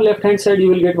 On left hand side you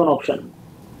will get one option,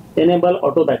 enable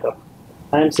auto backup.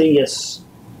 I am saying yes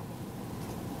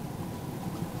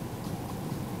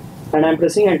and I am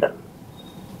pressing enter.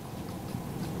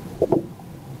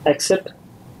 Accept,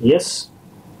 yes.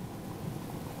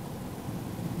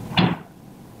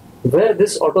 Where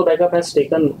this auto backup has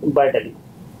taken by tally.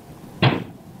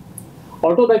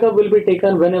 Auto backup will be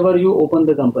taken whenever you open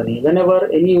the company. Whenever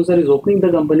any user is opening the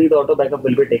company, the auto backup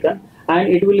will be taken, and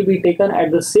it will be taken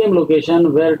at the same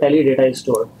location where tally data is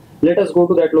stored. Let us go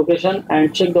to that location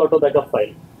and check the auto backup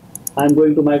file. I am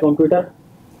going to my computer,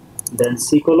 then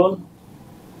C:,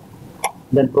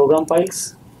 then program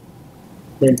files,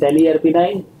 then tally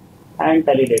ERP9 and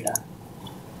tally data.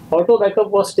 Auto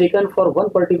backup was taken for one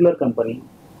particular company,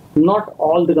 not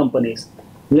all the companies.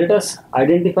 Let us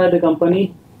identify the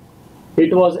company.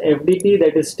 It was FDP,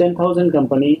 that is 10,000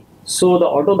 company. So the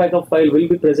auto backup file will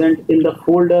be present in the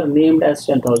folder named as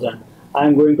 10,000. I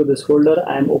am going to this folder.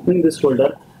 I am opening this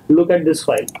folder. Look at this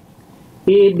file,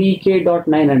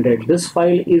 abk.900. This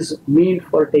file is meant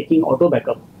for taking auto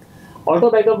backup. Auto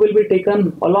backup will be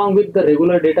taken along with the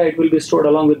regular data. It will be stored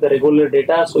along with the regular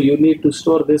data. So you need to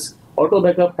store this auto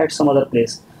backup at some other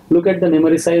place. Look at the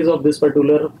memory size of this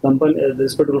particular company,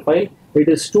 this particular file. It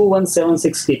is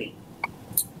 2176 KB.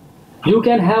 You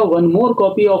can have one more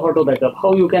copy of auto backup.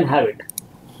 How you can have it?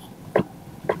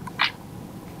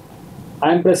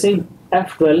 I am pressing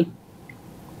F12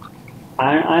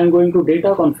 and I am going to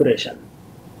data configuration.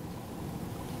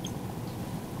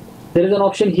 There is an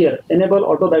option here, enable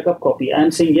auto backup copy. I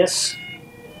am saying yes.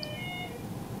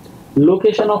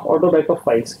 Location of auto backup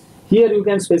files. Here you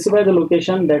can specify the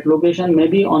location. That location may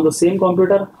be on the same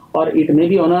computer or it may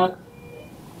be on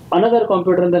another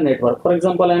computer in the network. For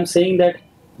example, I am saying that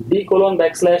d:\/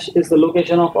 is the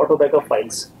location of auto backup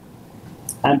files.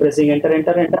 I am pressing enter,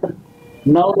 enter, enter.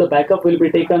 Now the backup will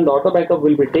be taken, the auto backup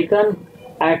will be taken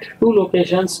at two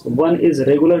locations. One is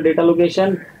regular data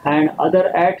location and other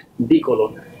at d:.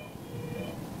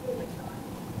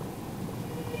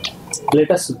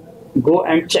 Let us go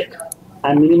and check.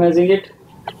 I am minimizing it,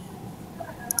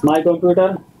 my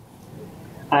computer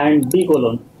and d:.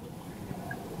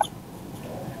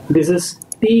 This is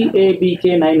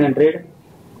tabk900.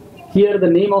 Here the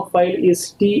name of file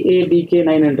is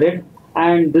tabk900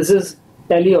 and this is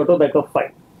tally auto backup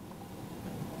file.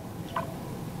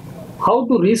 How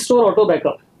to restore auto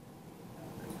backup?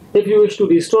 If you wish to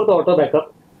restore the auto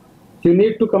backup, you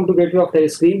need to come to Gateway of Tally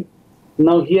screen.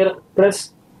 Now here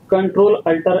press Ctrl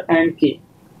Alt and K.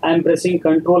 I am pressing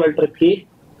Ctrl Alt K.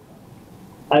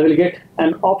 I will get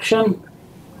an option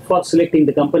for selecting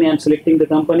the company. I am selecting the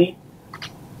company.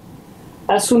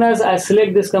 As soon as I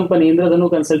select this company, Indradhanu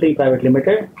Consulting Private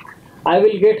Limited, I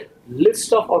will get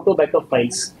list of auto backup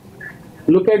files.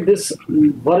 Look at this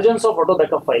versions of auto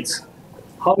backup files.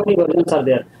 How many versions are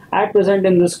there? At present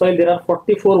in this file there are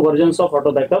 44 versions of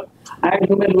auto backup, and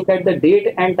you may look at the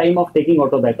date and time of taking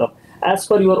auto backup. As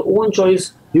per your own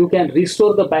choice, you can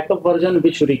restore the backup version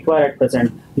which you require at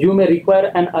present. You may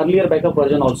require an earlier backup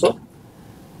version also.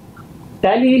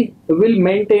 Tally will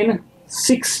maintain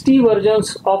 60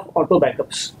 versions of auto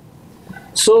backups.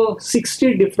 So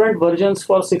 60 different versions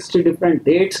for 60 different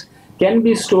dates can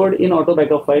be stored in auto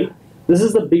backup file. This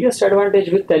is the biggest advantage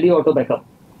with Tally auto backup.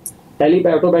 Tally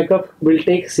by auto backup will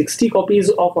take 60 copies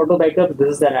of auto backup.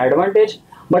 This is an advantage,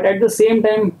 but at the same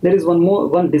time there is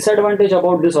one disadvantage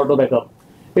about this auto backup.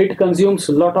 It consumes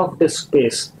a lot of disk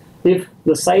space. If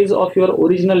the size of your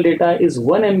original data is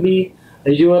 1 MB,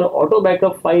 your auto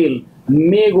backup file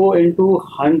may go into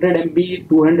 100 MB,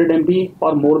 200 MB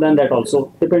or more than that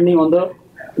also, depending on the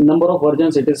number of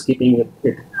versions it is keeping with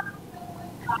it.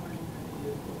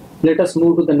 Let us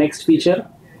move to the next feature,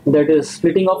 that is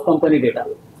splitting of company data.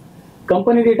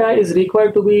 Company data is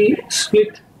required to be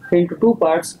split into two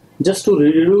parts just to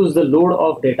reduce the load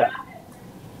of data.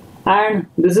 And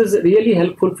this is a really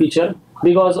helpful feature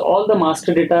because all the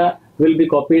master data will be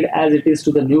copied as it is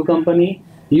to the new company.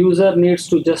 User needs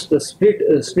to just split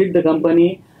the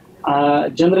company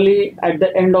generally at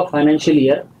the end of financial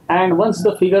year, and once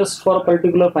the figures for a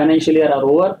particular financial year are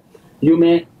over, you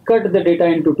may cut the data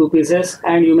into two pieces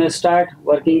and you may start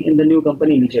working in the new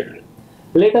company immediately.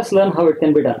 Let us learn how it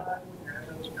can be done.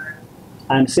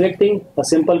 I am selecting a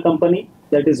simple company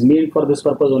that is meant for this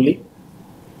purpose only.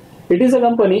 It is a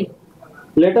company.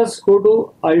 Let us go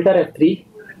to Alter F3,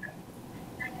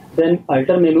 then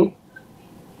Alter menu.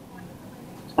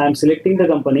 I am selecting the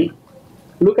company.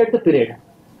 Look at the period.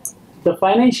 The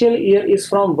financial year is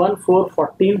from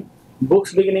 1/4/14,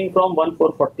 books beginning from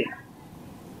 1/4/14.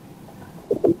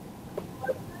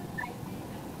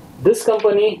 This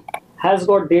company has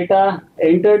got data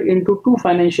entered into two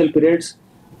financial periods.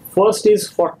 First is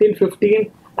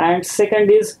 14/15 and second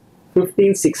is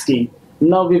 15/16.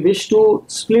 Now we wish to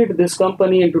split this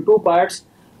company into two parts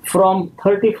from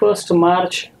 31st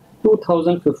March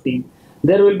 2015.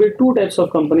 There will be two types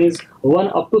of companies, one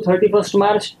up to 31st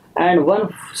March and one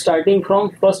starting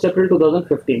from 1st April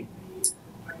 2015.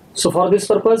 So for this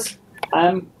purpose, I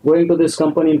am going to this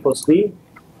company info screen,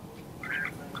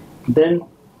 then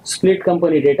split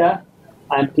company data.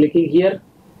 I am clicking here.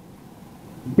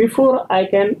 Before I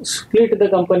can split the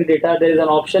company data, there is an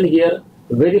option here,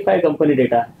 verify company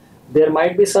data. There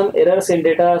might be some errors in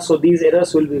data, so these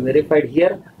errors will be verified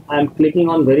here. I am clicking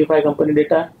on verify company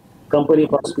data, company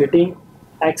for splitting,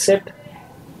 accept,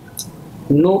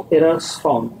 no errors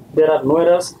found. There are no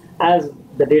errors as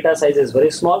the data size is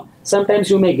very small. Sometimes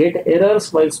you may get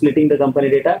errors while splitting the company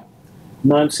data.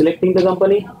 Now I am selecting the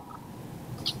company.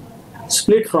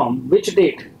 Split from which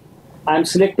date? I am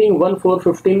selecting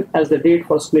 1/4/15 as the date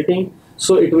for splitting,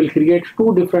 so it will create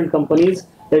two different companies.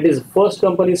 That is, first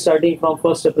company starting from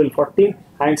 1st April 14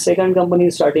 and second company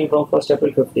starting from 1st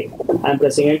April 15. I am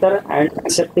pressing enter and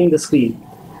accepting the screen.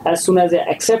 As soon as I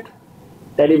accept,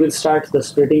 Tally will start the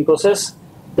splitting process.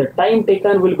 The time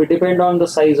taken will be depend on the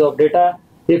size of data.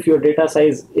 If your data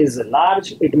size is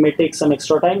large, it may take some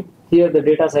extra time. Here the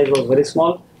data size was very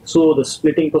small, so the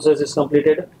splitting process is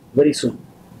completed very soon.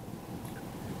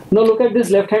 Now look at this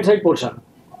left hand side portion.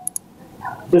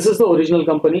 This is the original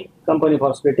company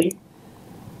for splitting.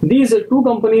 These two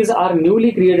companies are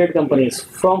newly created companies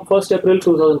from 1st April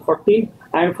 2014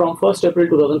 and from 1st April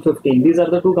 2015. These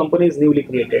are the two companies newly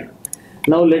created.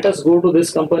 Now let us go to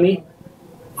this company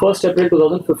 1st April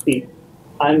 2015.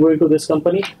 I am going to this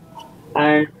company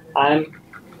and I am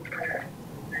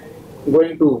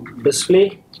going to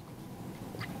display,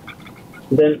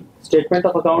 then statement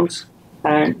of accounts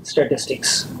and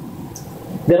statistics.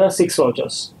 There are 6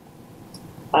 vouchers.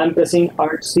 I am pressing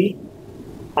Alt C.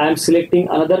 I am selecting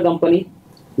another company,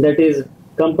 that is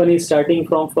company starting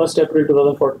from 1st April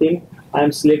 2014. I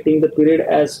am selecting the period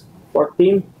as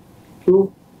 14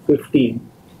 to 15.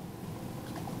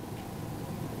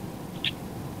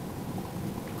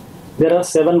 There are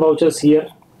 7 vouchers here.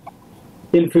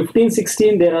 In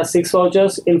 15-16 there are 6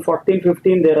 vouchers. In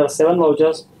 14-15 there are 7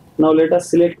 vouchers. Now let us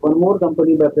select one more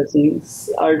company by pressing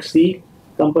Alt C,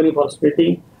 company for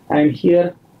splitting, and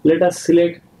here let us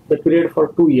select the period for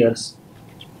 2 years.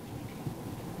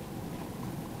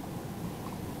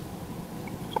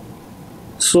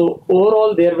 So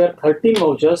overall there were 13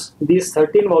 vouchers. These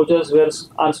 13 vouchers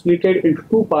are split into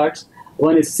 2 parts.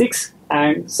 One is 6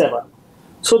 and 7.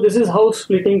 So this is how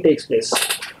splitting takes place.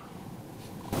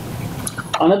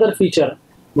 Another feature,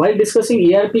 while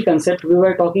discussing ERP concept, we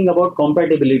were talking about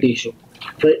compatibility issue.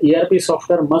 The ERP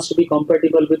software must be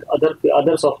compatible with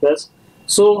other softwares.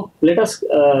 So let us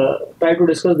try to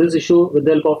discuss this issue with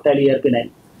the help of Tally ERP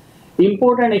 9.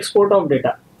 Import and export of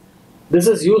data. This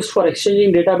is used for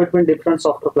exchanging data between different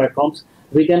software platforms.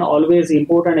 We can always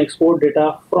import and export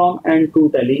data from and to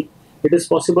Tally. It is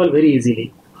possible very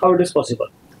easily. How it is possible?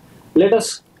 Let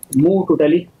us move to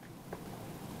Tally.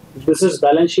 This is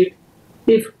balance sheet.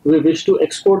 If we wish to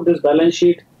export this balance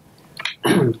sheet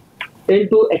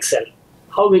into Excel,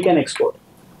 how we can export?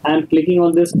 I am clicking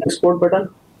on this export button.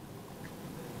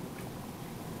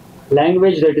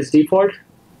 Language, that is default.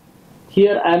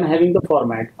 Here I am having the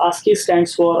format. ASCII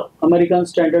stands for American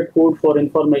Standard Code for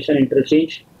Information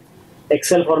Interchange.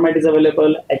 Excel format is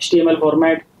available, HTML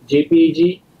format,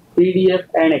 JPEG, PDF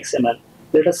and XML.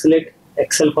 Let us select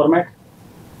Excel format.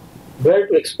 Where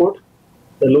to export?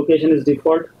 The location is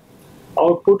default.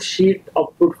 Output sheet,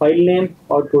 output file name,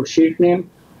 output sheet name,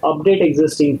 update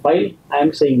existing file. I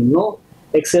am saying no.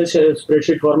 Excel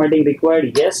spreadsheet formatting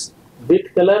required, yes.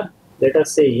 With color, let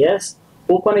us say yes.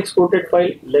 Open exported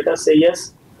file, let us say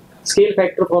yes. Scale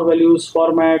factor for values,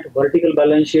 format, vertical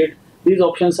balance sheet. These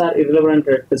options are irrelevant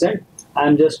at present. I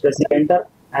am just pressing enter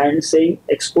and saying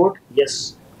export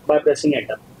yes by pressing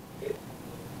enter.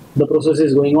 The process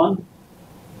is going on.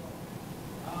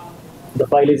 The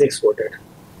file is exported.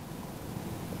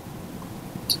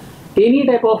 Any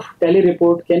type of Tally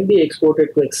report can be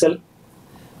exported to Excel.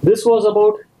 This was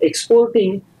about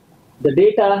exporting the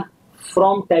data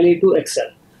from Tally to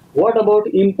Excel. What about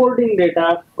importing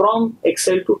data from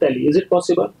Excel to Tally? Is it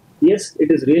possible? Yes, it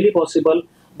is really possible,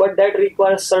 but that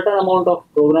requires certain amount of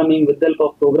programming. With the help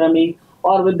of programming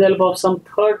or with the help of some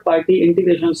third-party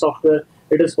integration software,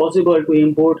 it is possible to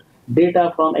import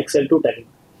data from Excel to Tally.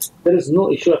 There is no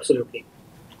issue absolutely.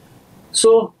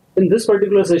 So in this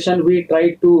particular session, we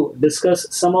tried to discuss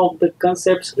some of the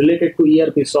concepts related to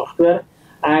ERP software,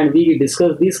 and we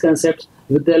discussed these concepts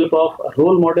with the help of a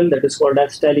role model that is called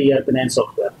as Tally ERP 9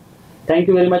 software. Thank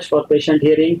you very much for patient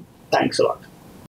hearing. Thanks a lot.